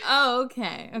like, oh,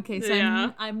 okay.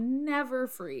 So I'm never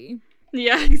free.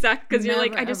 Yeah, exactly. Because you're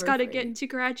like, I just got to get to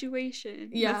graduation.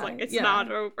 Yeah. It's not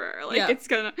over. Like, it's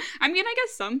gonna. I mean, I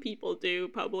guess some people do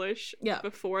publish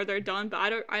before they're done,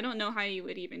 but I don't know how you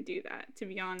would even do that, to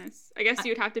be honest. I guess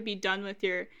you'd have to be done with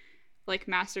your, like,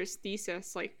 master's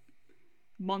thesis, like,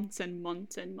 months and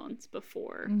months and months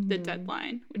before the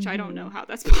deadline, which I don't know how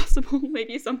that's possible.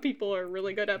 Maybe some people are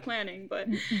really good at planning, but.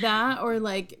 That, or,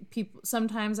 like,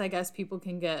 sometimes I guess people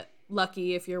can get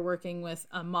lucky if you're working with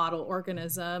a model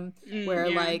organism where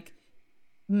like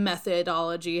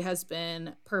methodology has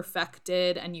been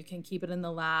perfected and you can keep it in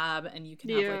the lab and you can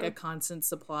have like a constant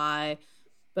supply.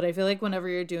 But I feel like whenever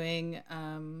you're doing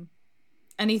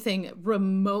anything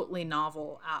remotely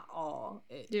novel at all,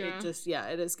 it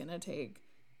is going to take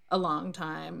a long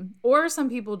time. Or some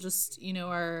people just, you know,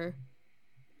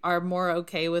 are more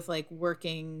okay with like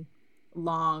working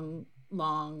long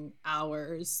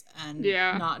hours and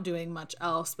not doing much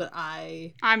else, but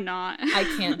I'm not. I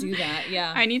can't do that.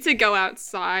 Yeah. I need to go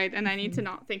outside and I need to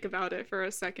not think about it for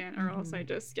a second or else I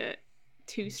just get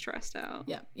too stressed out.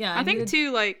 Yeah. Yeah. I think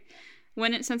too, like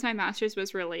since my master's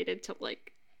was related to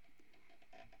like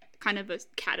kind of a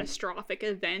catastrophic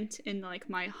event in like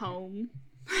my home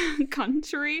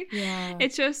country,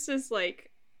 it just is like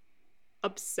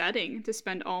upsetting to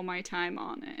spend all my time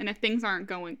on it. And if things aren't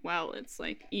going well, it's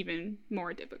like even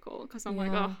more difficult because I'm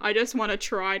like, oh, I just want to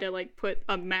try to like put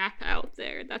a map out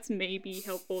there that's maybe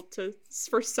helpful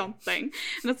for something.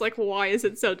 And it's like, why is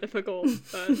it so difficult?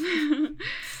 But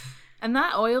and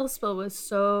that oil spill was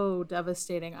so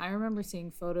devastating. I remember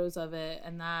seeing photos of it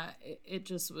and that it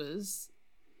just was,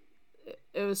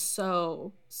 it was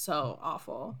so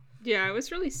awful. Yeah, it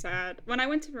was really sad. When I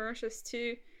went to Mauritius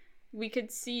too, we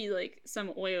could see like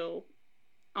some oil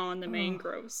on the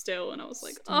mangrove still, and I was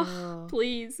like, oh,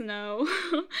 please no.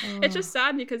 It's just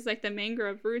sad because like the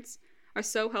mangrove roots are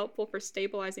so helpful for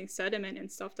stabilizing sediment and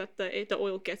stuff that the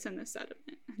oil gets in the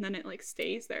sediment and then it like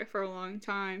stays there for a long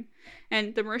time.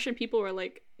 And the Mauritian people were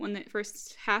like, when it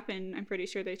first happened, I'm pretty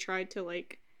sure they tried to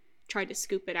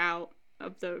scoop it out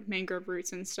of the mangrove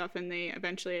roots and stuff, and they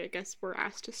eventually, I guess, were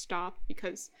asked to stop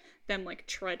because them like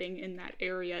treading in that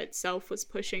area itself was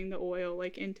pushing the oil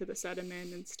like into the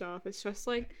sediment and stuff. It's just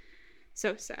like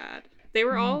so sad. They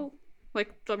were all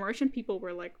like, the Mauritian people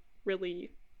were like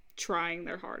really trying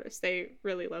their hardest. They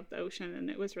really loved the ocean and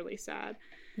it was really sad.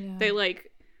 They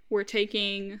like were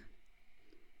taking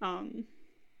like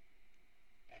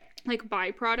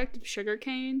byproduct of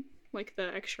sugarcane, like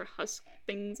the extra husk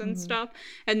things and stuff,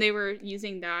 and they were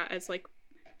using that as like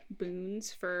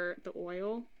boons for the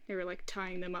oil. They were like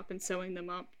tying them up and sewing them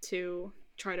up to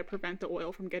try to prevent the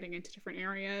oil from getting into different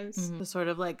areas. To sort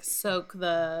of like soak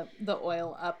the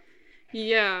oil up.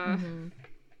 Yeah.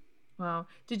 Wow.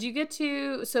 Did you get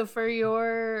to, so for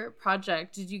your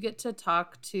project, did you get to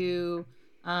talk to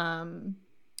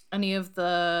any of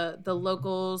the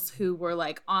locals who were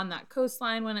like on that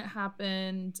coastline when it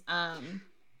happened?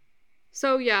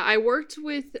 So yeah, I worked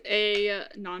with a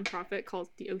nonprofit called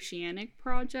the Oceanic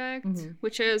Project,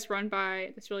 which is run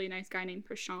by this really nice guy named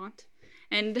Prashant.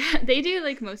 And they do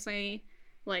like mostly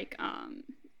like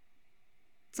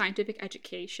scientific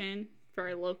education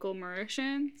for local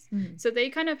Mauritians. So they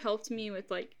kind of helped me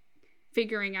with like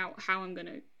figuring out how I'm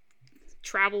gonna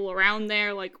travel around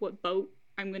there, like what boat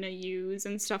I'm gonna use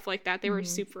and stuff like that. They were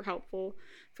super helpful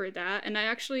for that. And I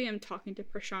actually am talking to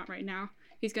Prashant right now.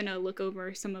 He's gonna look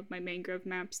over some of my mangrove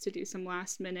maps to do some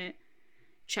last minute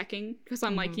checking, because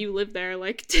I'm like, you live there,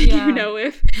 like, do you know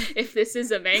if this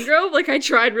is a mangrove? Like, I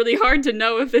tried really hard to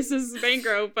know if this is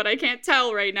mangrove, but I can't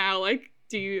tell right now. Like,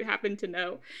 do you happen to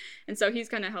know? And so he's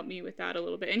gonna help me with that a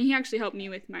little bit. And he actually helped me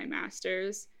with my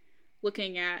master's,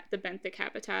 looking at the benthic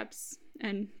habitats,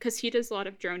 and because he does a lot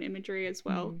of drone imagery as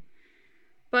well.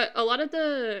 But a lot of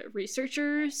the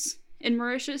researchers in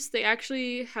Mauritius, they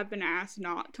actually have been asked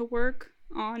not to work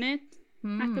on it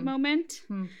at the moment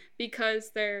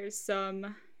because there's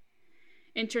some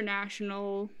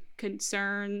international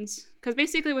concerns, because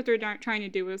basically what they're trying to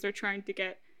do is they're trying to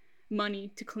get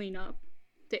money to clean up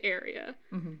the area.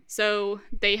 So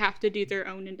they have to do their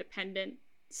own independent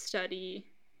study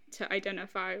to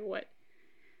identify what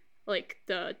like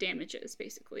the damage is,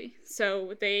 basically.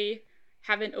 So they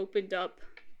haven't opened up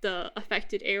the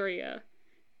affected area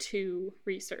to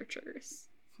researchers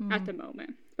at the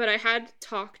moment. But I had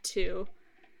talked to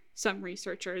some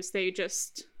researchers. They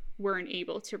just weren't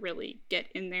able to really get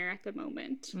in there at the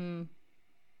moment.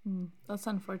 That's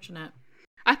unfortunate.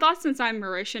 I thought since I'm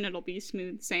Mauritian, it'll be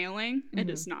smooth sailing. It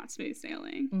is not smooth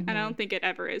sailing. And I don't think it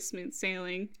ever is smooth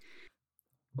sailing.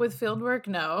 With fieldwork,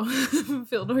 no.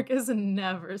 Fieldwork is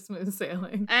never smooth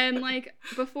sailing. And like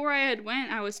before I had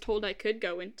went, I was told I could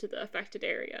go into the affected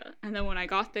area. And then when I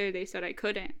got there, they said I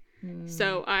couldn't.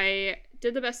 So I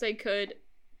did the best I could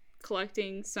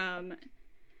collecting some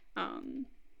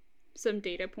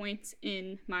data points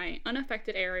in my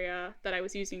unaffected area that I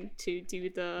was using to do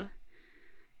the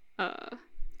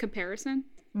comparison.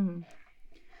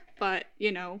 But,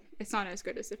 you know, it's not as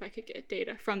good as if I could get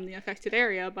data from the affected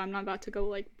area, but I'm not about to go,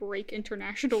 like, break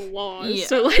international laws.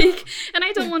 So, like, and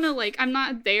I don't want to, like, I'm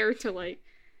not there to, like,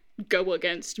 go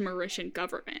against Mauritian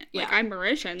government. Yeah. Like, I'm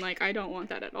Mauritian, like, I don't want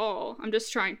that at all. I'm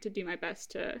just trying to do my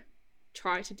best to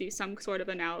try to do some sort of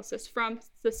analysis from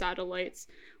the satellites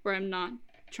where I'm not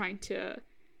trying to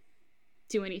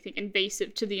do anything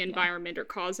invasive to the environment or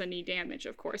cause any damage.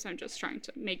 Of course, I'm just trying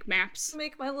to make maps.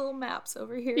 Make my little maps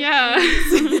over here. Yeah.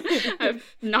 I'm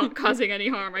not causing any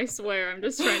harm, I swear. I'm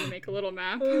just trying to make a little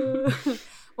map.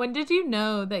 When did you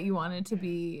know that you wanted to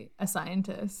be a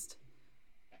scientist?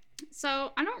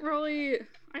 So I don't know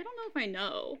if I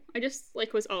know. I just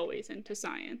like was always into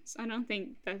science. I don't think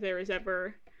that there was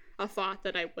ever a thought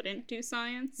that I wouldn't do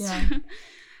science. Yeah.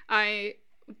 I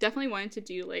definitely wanted to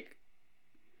do like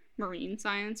marine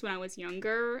science when I was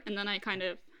younger, and then I kind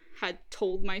of had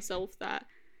told myself that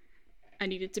I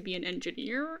needed to be an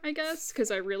engineer, I guess,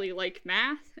 because I really like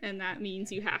math, and that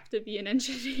means you have to be an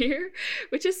engineer,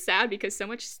 which is sad because so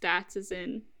much stats is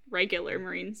in regular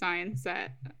marine science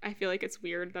that I feel like it's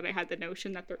weird that I had the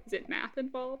notion that there isn't math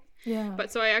involved. Yeah.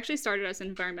 But so I actually started as an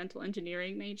environmental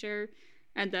engineering major,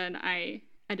 and then I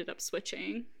ended up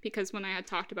switching because when I had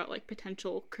talked about like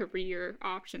potential career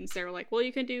options, they were like, well,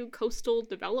 you can do coastal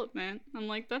development. I'm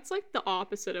like, that's like the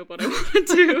opposite of what I want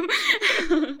to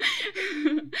do.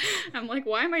 I'm like,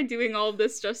 why am I doing all of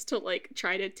this just to like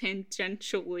try to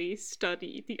tangentially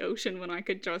study the ocean when I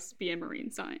could just be a marine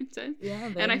scientist?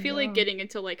 Yeah, and I feel like getting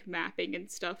into like mapping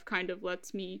and stuff kind of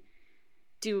lets me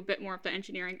do a bit more of the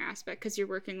engineering aspect because you're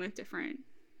working with different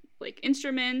like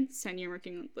instruments and you're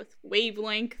working with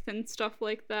wavelength and stuff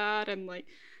like that, and like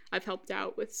I've helped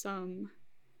out with some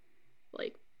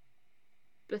like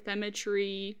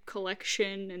bathymetry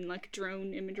collection and like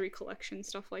drone imagery collection,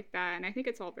 stuff like that, and I think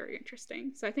it's all very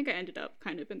interesting. So I think I ended up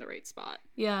kind of in the right spot.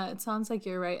 Yeah, it sounds like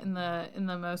you're right in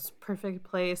the most perfect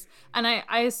place. And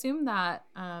I assume that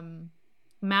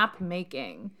map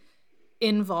making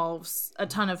involves a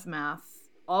ton of math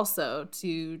also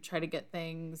to try to get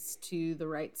things to the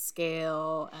right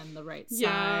scale and the right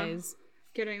size.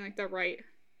 Getting like the right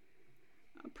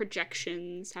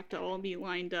projections have to all be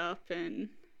lined up, and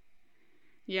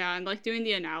and like doing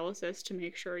the analysis to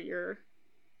make sure you're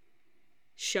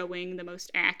showing the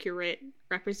most accurate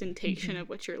representation of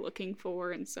what you're looking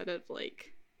for instead of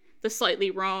like the slightly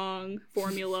wrong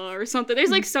formula or something.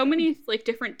 There's like so many like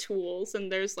different tools, and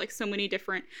there's like so many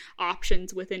different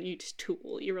options within each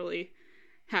tool. You really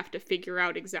have to figure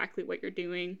out exactly what you're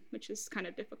doing, which is kind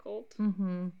of difficult.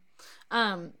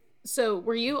 So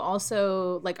were you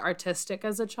also like artistic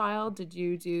as a child? Did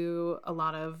you do a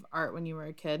lot of art when you were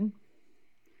a kid?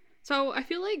 So I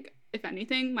feel like if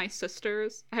anything, my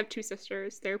sisters, I have two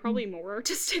sisters, they're probably more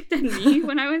artistic than me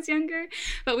when I was younger,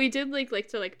 but we did like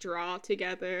to like draw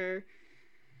together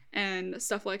and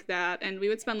stuff like that, and we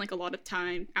would spend like a lot of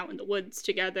time out in the woods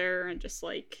together and just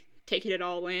like taking it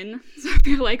all in. So I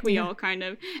feel like we all kind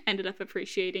of ended up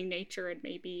appreciating nature, and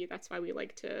maybe that's why we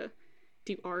like to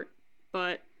do art.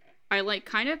 But I like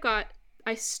kind of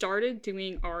I started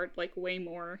doing art like way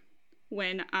more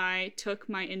when I took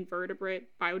my invertebrate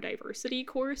biodiversity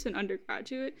course in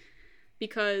undergraduate,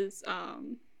 because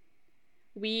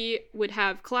we would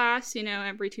have class, you know,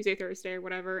 every Tuesday, Thursday or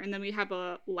whatever, and then we'd have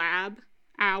a lab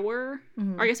hour,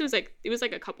 or I guess it was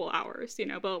like a couple hours, you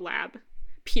know, but a lab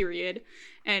period,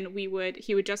 and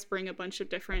he would just bring a bunch of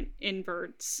different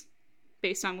inverts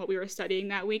based on what we were studying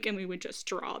that week, and we would just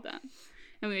draw them,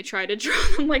 and we would try to draw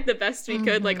them like the best we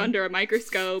could, like under a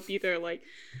microscope, either like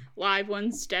live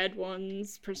ones, dead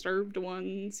ones, preserved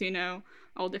ones, you know,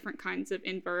 all different kinds of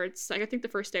inverts. Like I think the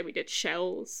first day we did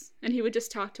shells, and he would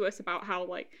just talk to us about how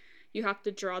like you have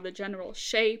to draw the general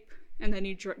shape, and then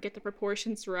you get the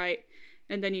proportions right,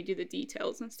 and then you do the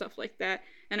details and stuff like that.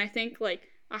 And I think like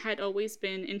I had always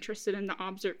been interested in the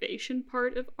observation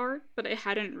part of art, but I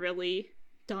hadn't really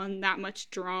done that much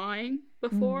drawing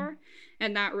before.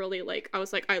 And that really like, I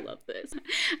was like, I love this.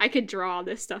 I could draw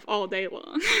this stuff all day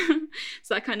long.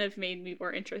 So that kind of made me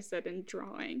more interested in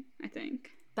drawing, I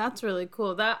think. That's really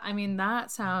cool.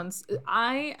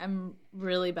 I am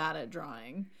really bad at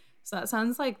drawing. So that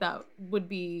sounds like that would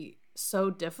be so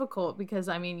difficult because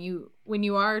I mean, when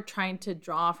you are trying to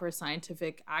draw for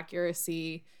scientific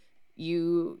accuracy,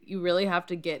 you really have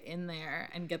to get in there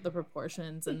and get the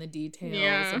proportions and the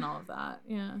details and all of that.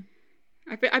 Yeah.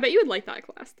 I bet you would like that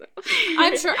class though.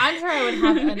 I'm sure I would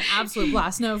have an absolute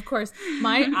blast. No, of course.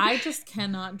 I just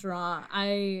cannot draw.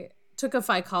 I took a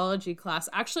phycology class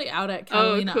actually out at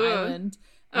Catalina Island.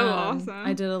 Awesome.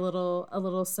 I did a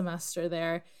little semester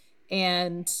there,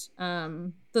 and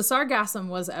the sargassum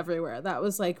was everywhere. That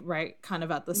was like right kind of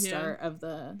at the start of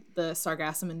the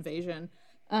sargassum invasion.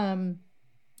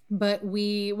 But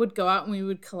we would go out and we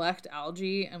would collect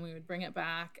algae and we would bring it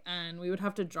back and we would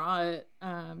have to draw it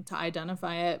to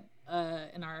identify it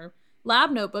in our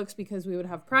lab notebooks, because we would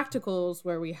have practicals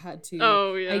where we had to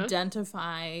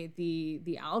identify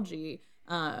the algae.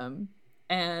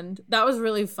 And that was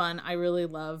really fun. I really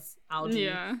love algae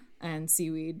and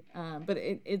seaweed, but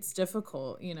it's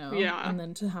difficult, you know? Yeah. And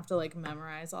then to have to like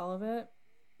memorize all of it.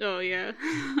 Oh, yeah.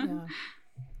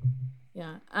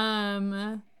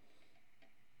 Yeah.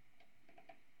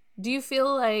 Do you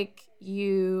feel like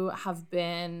you have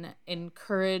been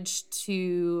encouraged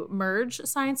to merge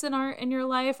science and art in your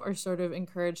life, or sort of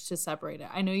encouraged to separate it?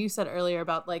 I know you said earlier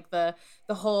about like the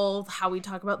whole, how we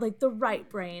talk about like the right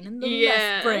brain and the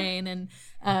left brain,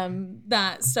 and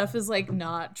that stuff is like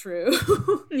not true.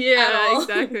 Yeah,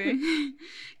 exactly.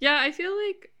 Yeah, I feel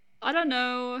like, I don't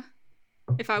know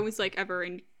if I was like ever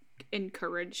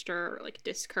encouraged or like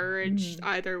discouraged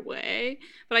either way,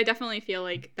 but I definitely feel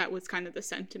like that was kind of the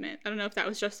sentiment. I don't know if that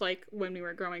was just like when we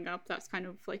were growing up, that's kind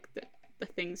of like the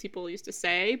things people used to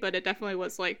say, but it definitely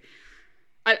was like,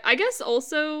 I guess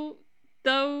also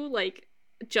though, like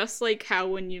just like how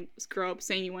when you grow up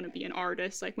saying you want to be an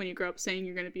artist, like when you grow up saying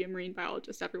you're going to be a marine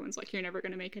biologist, everyone's like, you're never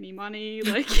going to make any money,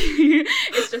 like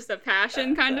it's just a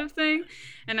passion kind of thing.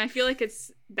 And I feel like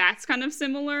that's kind of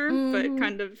similar, but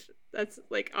kind of, that's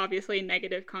like obviously a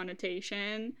negative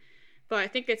connotation, but I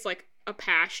think it's like a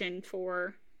passion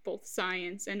for both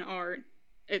science and art.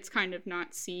 It's kind of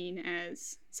not seen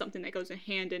as something that goes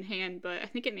hand in hand, but I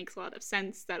think it makes a lot of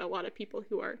sense that a lot of people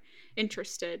who are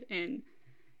interested in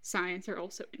science are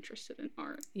also interested in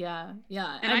art. Yeah.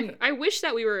 And I wish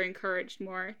that we were encouraged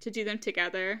more to do them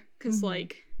together, because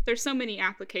like there's so many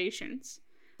applications.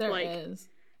 There like, is.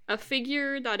 A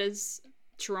figure that is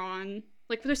drawn,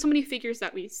 like there's so many figures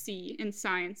that we see in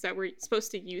science that we're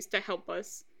supposed to use to help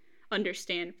us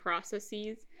understand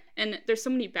processes. And there's so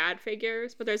many bad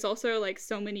figures, but there's also like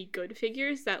so many good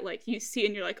figures that like you see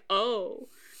and you're like, oh,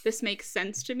 this makes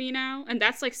sense to me now. And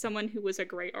that's like someone who was a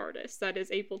great artist that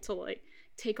is able to like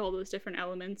take all those different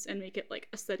elements and make it like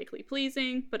aesthetically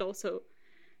pleasing, but also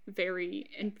very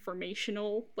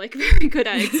informational, like very good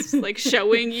at like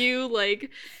showing you like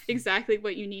exactly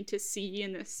what you need to see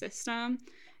in this system.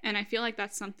 And I feel like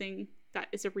that's something that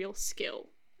is a real skill.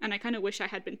 And I kind of wish I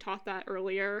had been taught that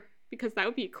earlier, because that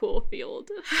would be a cool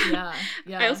field. Yeah.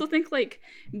 I also think like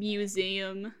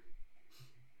museum,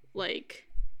 like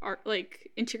art,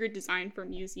 like interior design for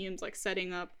museums, like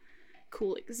setting up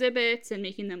cool exhibits and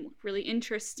making them look really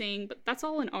interesting, but that's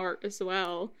all in art as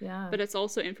well. Yeah. But it's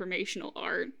also informational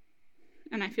art.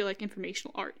 And I feel like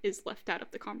informational art is left out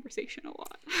of the conversation a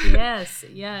lot.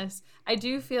 Yes. I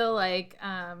do feel like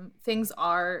things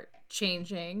are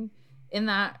changing in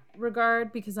that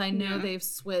regard, because I know they've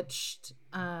switched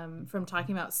from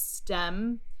talking about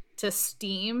STEM to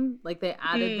STEAM. Like they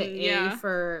added the A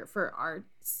for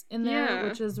arts in there,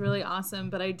 which is really awesome.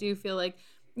 But I do feel like,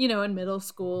 you know, in middle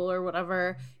school or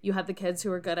whatever, you had the kids who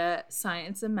were good at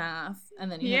science and math,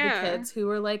 and then you had the kids who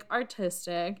were like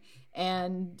artistic,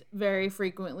 and very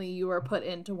frequently you were put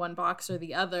into one box or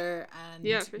the other, and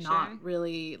not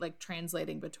really like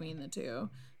translating between the two.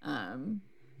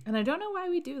 And I don't know why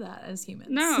we do that as humans.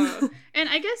 No. And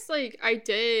I guess like I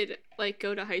did like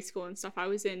go to high school and stuff. I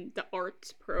was in the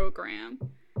arts program,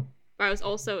 but I was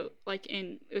also like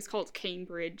it was called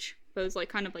Cambridge, but it was like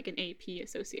kind of like an AP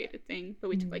associated thing, but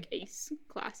we took like ACE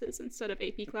classes instead of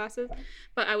AP classes.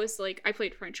 But I was like, I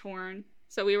played French horn,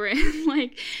 so we were in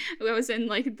like, I was in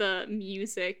like the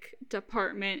music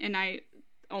department, and I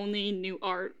only knew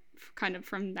art kind of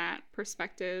from that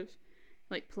perspective,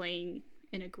 like playing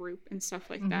in a group and stuff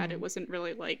like that. It wasn't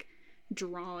really like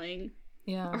drawing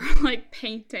or like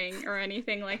painting or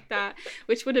anything like that,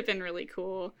 which would have been really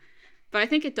cool. But I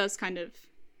think it does kind of,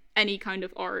 any kind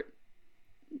of art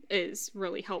is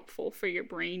really helpful for your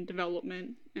brain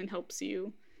development and helps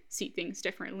you see things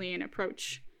differently and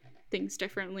approach things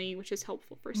differently, which is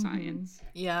helpful for science.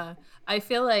 Yeah, I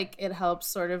feel like it helps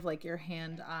sort of like your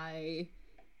hand-eye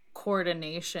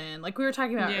coordination, like we were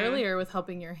talking about earlier, with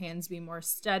helping your hands be more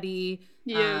steady,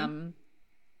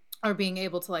 or being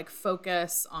able to like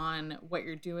focus on what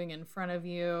you're doing in front of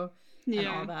you, and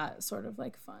all that sort of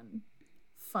like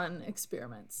fun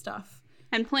experiment stuff.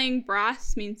 And playing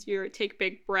brass means you take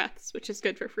big breaths, which is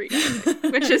good for free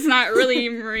diving, which is not really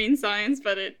marine science,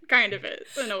 but it kind of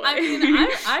is in a way. I mean,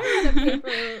 I read a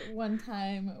paper one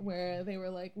time where they were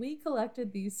like, we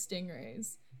collected these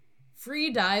stingrays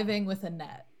free diving with a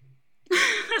net.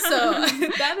 So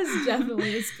that is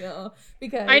definitely a skill,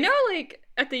 because I know like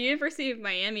at the University of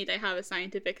Miami they have a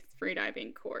scientific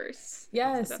freediving course.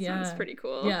 Yes, so that sounds pretty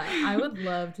cool. Yeah, I would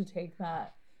love to take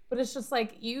that. But it's just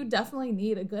like, you definitely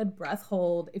need a good breath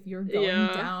hold if you're going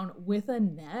down with a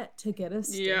net to get a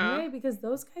stingray, because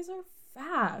those guys are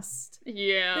fast.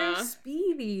 Yeah. They're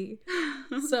speedy.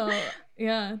 So,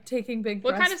 yeah, taking big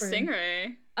What breaths. What kind of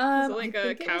stingray? Was it like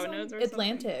a cow nose or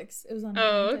Atlantics. something? It was on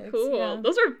Atlantics. Oh, cool. Yeah.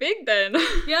 Those are big then.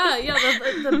 Yeah,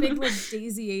 the big like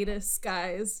Daisyatus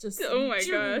guys just oh my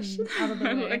gosh. Out of the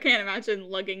way. I can't imagine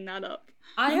lugging that up.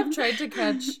 I have tried to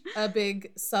catch a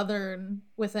big southern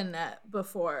with a net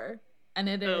before, and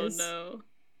it is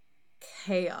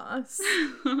chaos.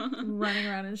 Running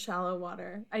around in shallow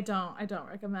water. I don't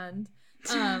recommend.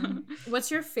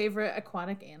 What's your favorite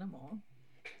aquatic animal?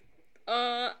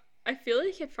 I feel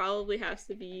like it probably has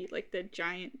to be like the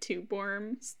giant tube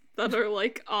worms that are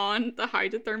like on the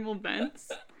hydrothermal vents.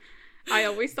 I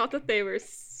always thought that they were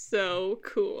so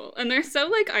cool, and they're so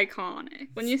like iconic.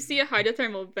 When you see a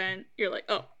hydrothermal vent, you're like,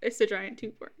 oh, it's a giant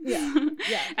tube worm. Yeah.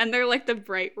 And they're like the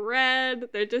bright red.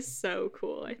 They're just so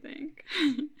cool, I think.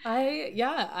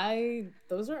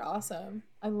 Those are awesome.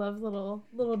 I love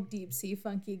little deep sea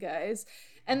funky guys.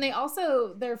 And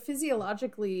they're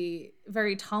physiologically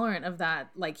very tolerant of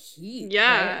that like heat.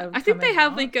 Yeah. Right, I think they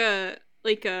have like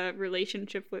a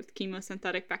relationship with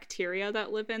chemosynthetic bacteria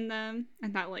that live in them,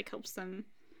 and that like helps them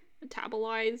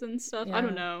metabolize and stuff. I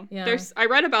don't know. I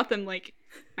read about them like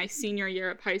my senior year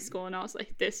of high school, and I was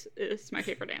like, this is my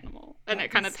favorite animal, and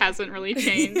it kind of hasn't really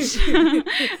changed.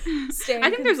 I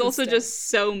think there's also just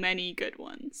so many good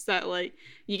ones that like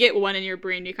you get one in your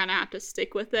brain, you kind of have to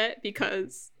stick with it,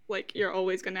 because like you're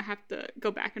always gonna have to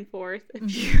go back and forth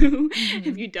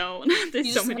if you don't.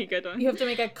 There's so many good ones. You have to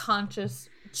make a conscious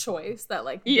choice that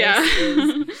like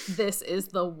this is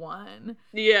the one.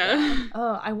 Yeah.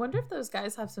 Oh, I wonder if those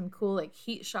guys have some cool like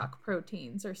heat shock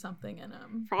proteins or something in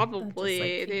them.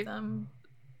 Probably. Just, like,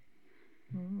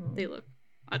 they look,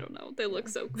 I don't know, they look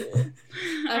so cool.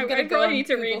 I probably need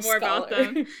to read more about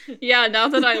them. Yeah, now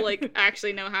that I like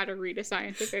actually know how to read a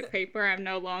scientific paper, I'm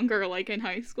no longer like in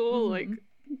high school. Like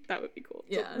that would be cool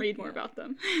to read more about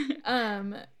them.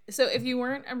 So if you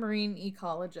weren't a marine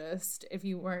ecologist, if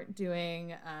you weren't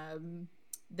doing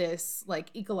this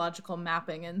like ecological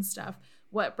mapping and stuff,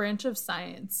 what branch of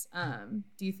science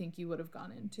do you think you would have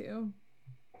gone into?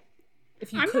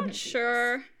 If you I'm not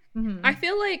sure. I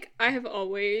feel like I have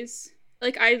always,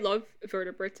 like, I love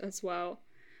vertebrates as well,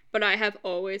 but I have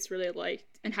always really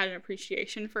liked and had an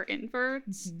appreciation for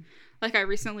inverts. Like I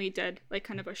recently did like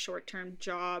kind of a short-term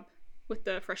job with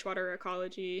the freshwater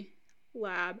ecology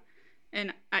lab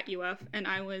and at UF, and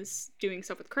I was doing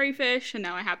stuff with crayfish, and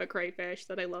now I have a crayfish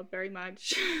that I love very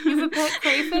much. You have a pet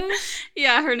crayfish?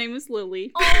 Yeah, her name is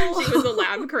Lily. Oh. She was a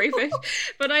lab crayfish.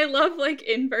 But I love like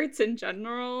inverts in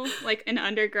general. Like in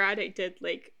undergrad, I did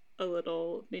like a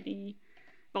little mini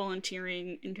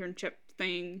volunteering internship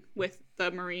thing with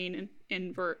the marine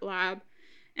invert lab,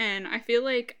 and I feel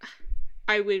like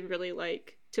I would really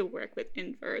like to work with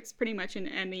inverts pretty much in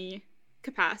any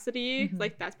capacity.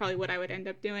 Like that's probably what I would end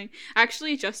up doing. I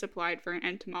actually just applied for an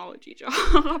entomology job.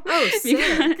 Oh,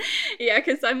 sick.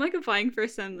 Because I'm like applying for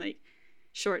some like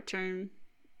short-term,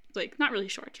 like not really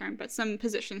short-term, but some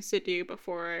positions to do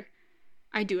before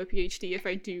I do a PhD, if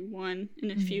I do one in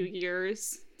a few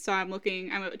years. So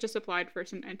I just applied for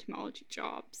some entomology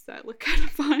jobs that look kind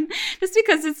of fun, just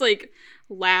because it's like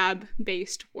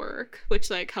lab-based work,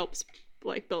 which like helps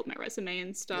like build my resume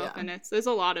and stuff. And there's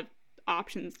a lot of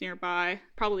options nearby,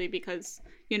 probably because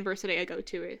university I go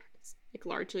to is like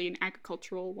largely an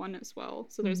agricultural one as well,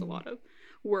 so there's a lot of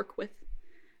work with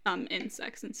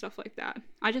insects and stuff like that.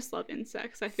 I just love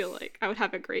insects. I feel like I would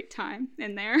have a great time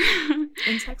in there.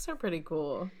 Insects are pretty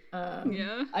cool.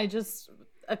 I just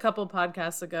a couple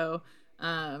podcasts ago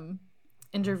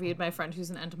interviewed my friend who's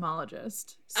an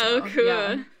entomologist. So, cool.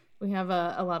 Yeah, we have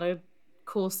a lot of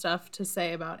cool stuff to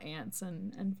say about ants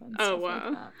and fun stuff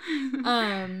like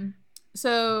that.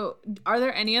 So are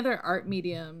there any other art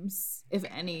mediums, if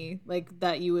any, like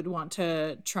that you would want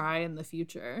to try in the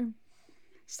future?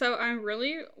 So I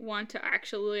really want to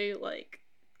actually like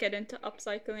get into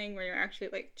upcycling, where you're actually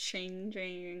like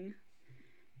changing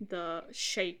the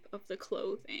shape of the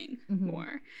clothing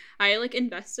more. I like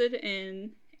invested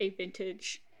in a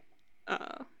vintage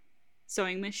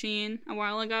sewing machine a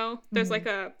while ago. There's like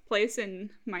a place in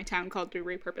my town called the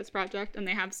Repurpose Project, and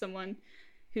they have someone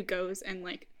who goes and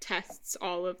like tests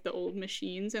all of the old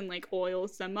machines and like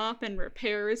oils them up and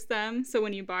repairs them, so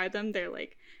when you buy them they're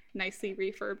like nicely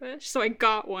refurbished. So I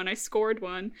got one, I scored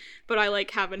one, but I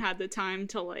like haven't had the time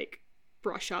to like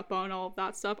brush up on all of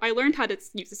that stuff. I learned how to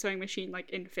use a sewing machine like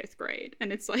in 5th grade,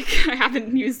 and it's like I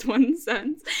haven't used one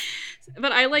since.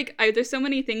 But I there's so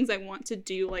many things I want to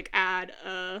do, like add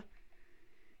a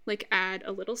like add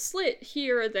a little slit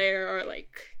here or there, or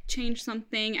like change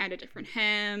something, add a different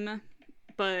hem.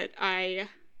 But I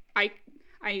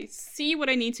see what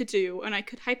I need to do, and I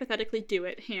could hypothetically do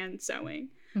it hand sewing.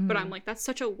 But I'm like, that's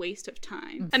such a waste of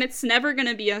time. And it's never going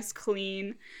to be as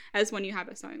clean as when you have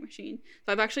a sewing machine.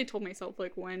 So I've actually told myself,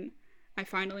 like, when I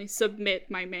finally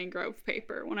submit my mangrove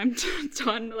paper, when I'm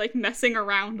done, like, messing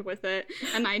around with it,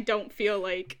 and I don't feel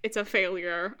like it's a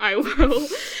failure, I will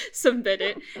submit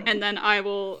it. And then I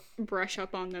will brush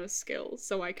up on those skills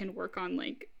so I can work on,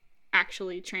 like,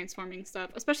 actually transforming stuff.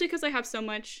 Especially because I have so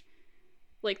much,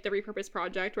 like, the repurposed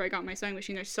project where I got my sewing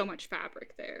machine, there's so much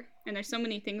fabric there, and there's so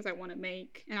many things I want to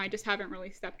make, and I just haven't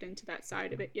really stepped into that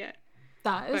side of it yet.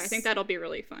 But I think that'll be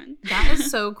really fun. That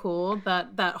is so cool,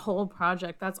 that whole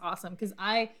project. That's awesome, because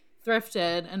I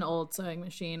thrifted an old sewing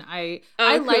machine. I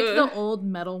like the old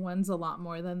metal ones a lot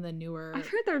more than the newer, I've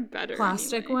heard they're better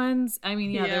plastic ones. I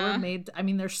mean, they were made, I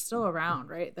mean, they're still around,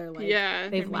 right? They're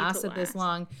like, they've lasted this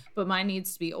long, but mine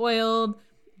needs to be oiled.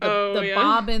 The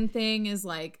bobbin thing is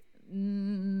like,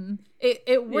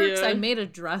 it works. I made a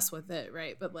dress with it,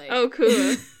 right? But like, oh,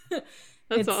 cool.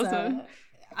 That's awesome.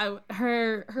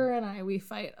 Her and I, we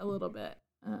fight a little bit.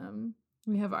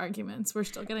 We have arguments. We're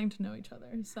still getting to know each other,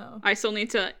 so I still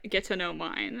need to get to know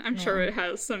mine. I'm sure it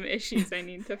has some issues I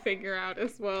need to figure out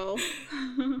as well.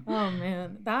 Oh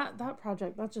man, that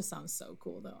project, that just sounds so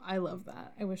cool though. I love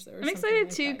that. I wish there was. I'm excited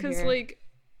like too, because like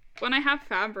when I have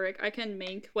fabric, I can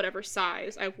make whatever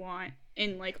size I want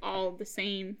in like all the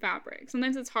same fabric.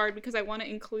 Sometimes it's hard because I want to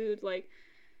include like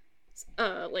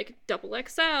double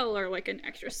XL or like an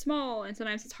extra small, and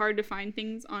sometimes it's hard to find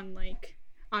things on like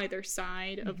either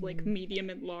side of like medium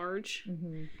and large.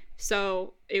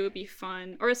 So it would be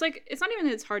fun, or it's like, it's not even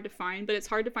that it's hard to find, but it's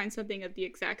hard to find something of the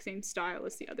exact same style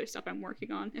as the other stuff I'm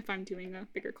working on if I'm doing a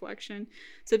bigger collection.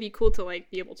 So it'd be cool to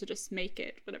like be able to just make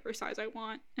it whatever size I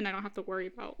want, and I don't have to worry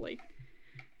about like,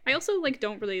 I also like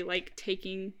don't really like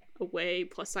taking away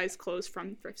plus size clothes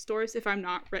from thrift stores if I'm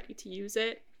not ready to use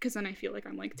it, because then I feel like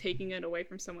I'm like taking it away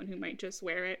from someone who might just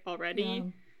wear it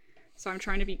already. So I'm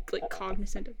trying to be like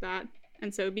cognizant of that.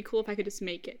 And so it'd be cool if I could just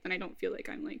make it, and I don't feel like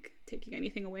I'm like taking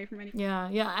anything away from anything.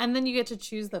 Yeah, and then you get to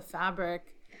choose the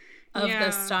fabric of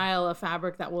the style of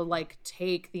fabric that will like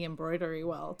take the embroidery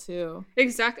well too.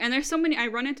 Exactly. And there's so many, I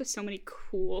run into so many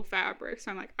cool fabrics.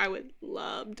 So I'm like, I would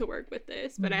love to work with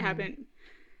this, but I don't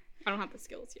have the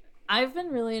skills yet. I've been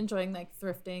really enjoying like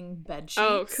thrifting bed sheets.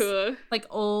 Oh, cool. Like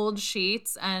old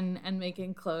sheets and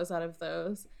making clothes out of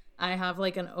those. I have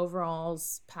like an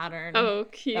overalls pattern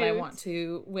cute. that I want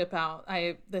to whip out.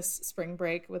 This spring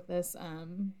break with this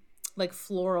like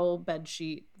floral bed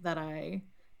sheet that I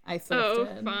thrifted.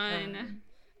 Oh, fun.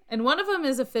 And one of them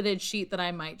is a fitted sheet that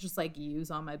I might just like use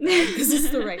on my bed because it's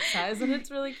the right size and it's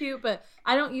really cute. But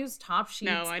I don't use top sheets.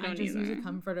 No, I don't just either. use a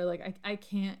comforter. Like I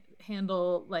can't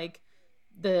handle like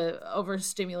the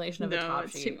overstimulation of a top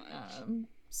sheet. Too much.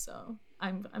 So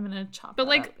I'm gonna chop. But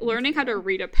like learning how to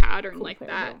read a pattern like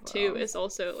that too is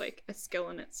also like a skill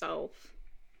in itself.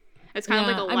 It's kind of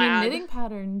like a lab. I mean, knitting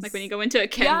patterns. Like when you go into a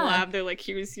chem lab, they're like,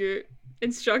 here's your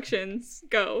instructions,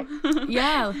 go.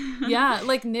 yeah.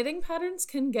 Like knitting patterns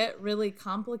can get really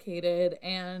complicated,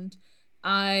 and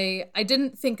I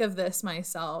didn't think of this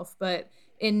myself, but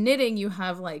in knitting you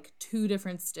have like two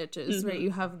different stitches, right?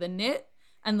 You have the knit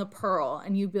and the purl,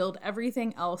 and you build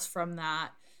everything else from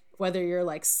that, whether you're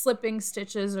like slipping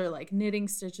stitches or like knitting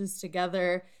stitches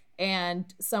together.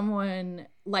 And someone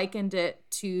likened it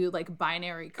to like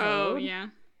binary code. Oh, yeah.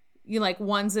 You like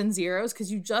ones and zeros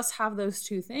because you just have those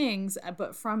two things,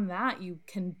 but from that you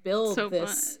can build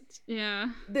this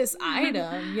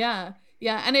item. Yeah.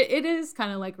 And it is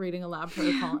kind of like reading a lab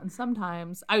protocol. And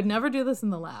sometimes I would never do this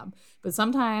in the lab, but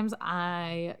sometimes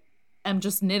I am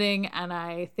just knitting and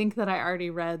I think that I already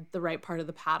read the right part of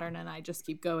the pattern and I just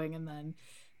keep going, and then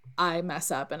I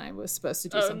mess up and I was supposed to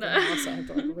do something else. So I have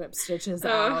to like rip stitches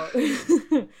out.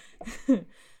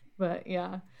 But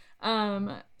yeah.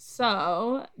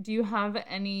 So do you have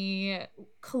any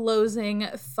closing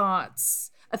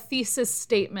thoughts, a thesis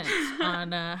statement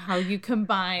on how you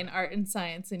combine art and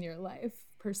science in your life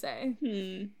per se?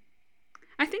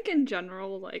 I think in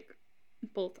general, like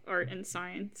both art and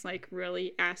science like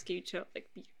really ask you to like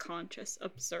be a conscious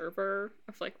observer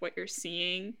of like what you're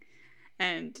seeing.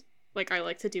 And like I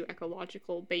like to do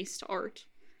ecological based art,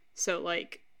 so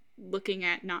like looking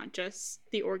at not just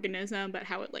the organism but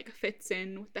how it like fits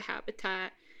in with the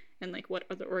habitat and like what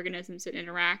other organisms it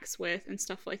interacts with and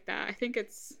stuff like that. I think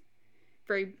it's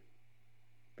very,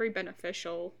 very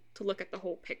beneficial to look at the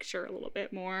whole picture a little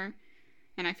bit more,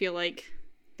 and I feel like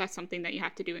that's something that you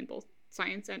have to do in both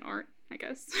science and art, I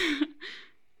guess.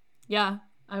 Yeah,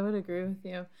 I would agree with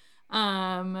you.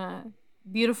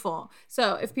 Beautiful.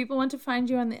 So if people want to find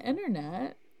you on the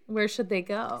internet, where should they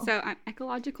go? So I'm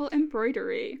Ecological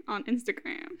Embroidery on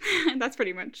Instagram. That's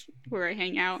pretty much where I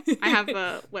hang out. I have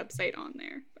a website on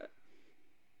there. But.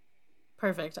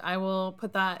 Perfect. I will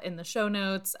put that in the show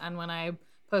notes, and when I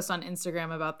post on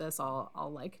Instagram about this, I'll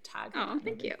like tag. Oh,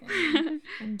 thank you.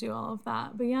 And do all of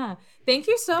that. But yeah, thank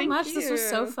you so much. You. This was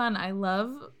so fun.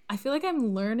 I feel like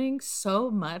I'm learning so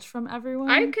much from everyone.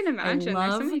 I can imagine.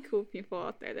 There's so many cool people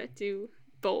out there that do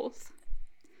both.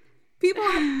 People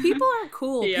are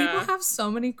cool. Yeah. People have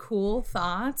so many cool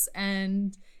thoughts,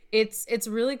 and it's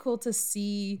really cool to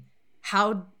see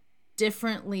how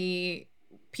differently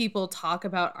people talk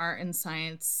about art and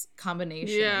science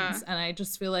combinations. Yeah. And I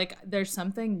just feel like there's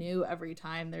something new every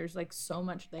time. There's like so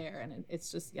much there, and it's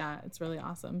just, it's really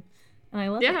awesome. And I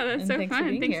love it. Yeah, that's and so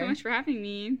fun. Thanks so much for having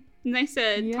me. Nice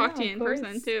to talk to you in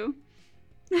person too.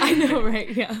 I know, right?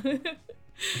 Yeah.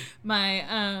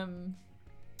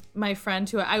 My friend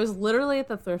who I was literally at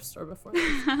the thrift store before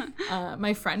this.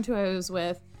 My friend who I was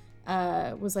with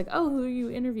was like, "Oh, who are you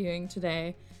interviewing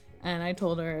today?" And I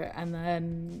told her, and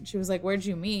then she was like, "Where'd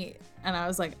you meet?" And I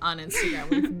was like, "On Instagram.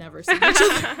 We've never seen each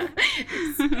other."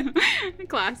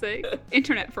 Classic.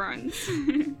 Internet friends.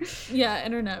 Yeah,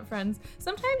 internet friends.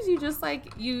 Sometimes you just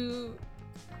like, you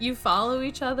follow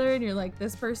each other and you're like,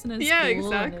 this person is cool. Yeah,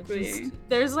 exactly. And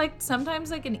there's like sometimes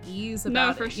like an ease about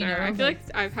No, for it, sure. You know? I feel like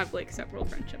I've had like several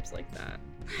friendships like that.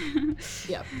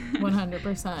 Yep,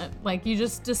 100%. Like you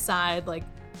just decide like,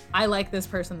 I like this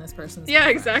person, this person's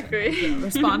exactly. And, you know,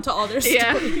 respond to all their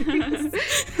stories.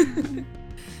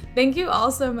 Thank you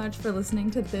all so much for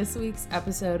listening to this week's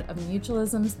episode of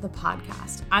Mutualisms, the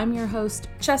podcast. I'm your host,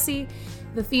 Chessie.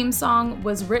 The theme song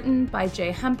was written by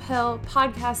Jay Hemphill.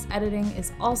 Podcast editing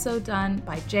is also done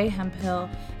by Jay Hemphill.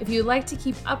 If you'd like to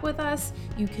keep up with us,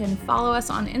 you can follow us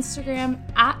on Instagram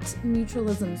at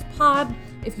MutualismsPod.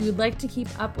 If you would like to keep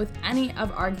up with any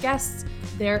of our guests,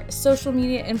 their social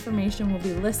media information will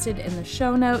be listed in the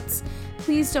show notes.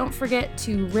 Please don't forget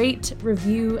to rate,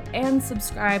 review, and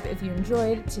subscribe if you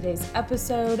enjoyed today's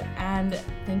episode. And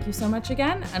thank you so much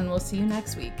again, and we'll see you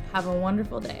next week. Have a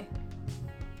wonderful day.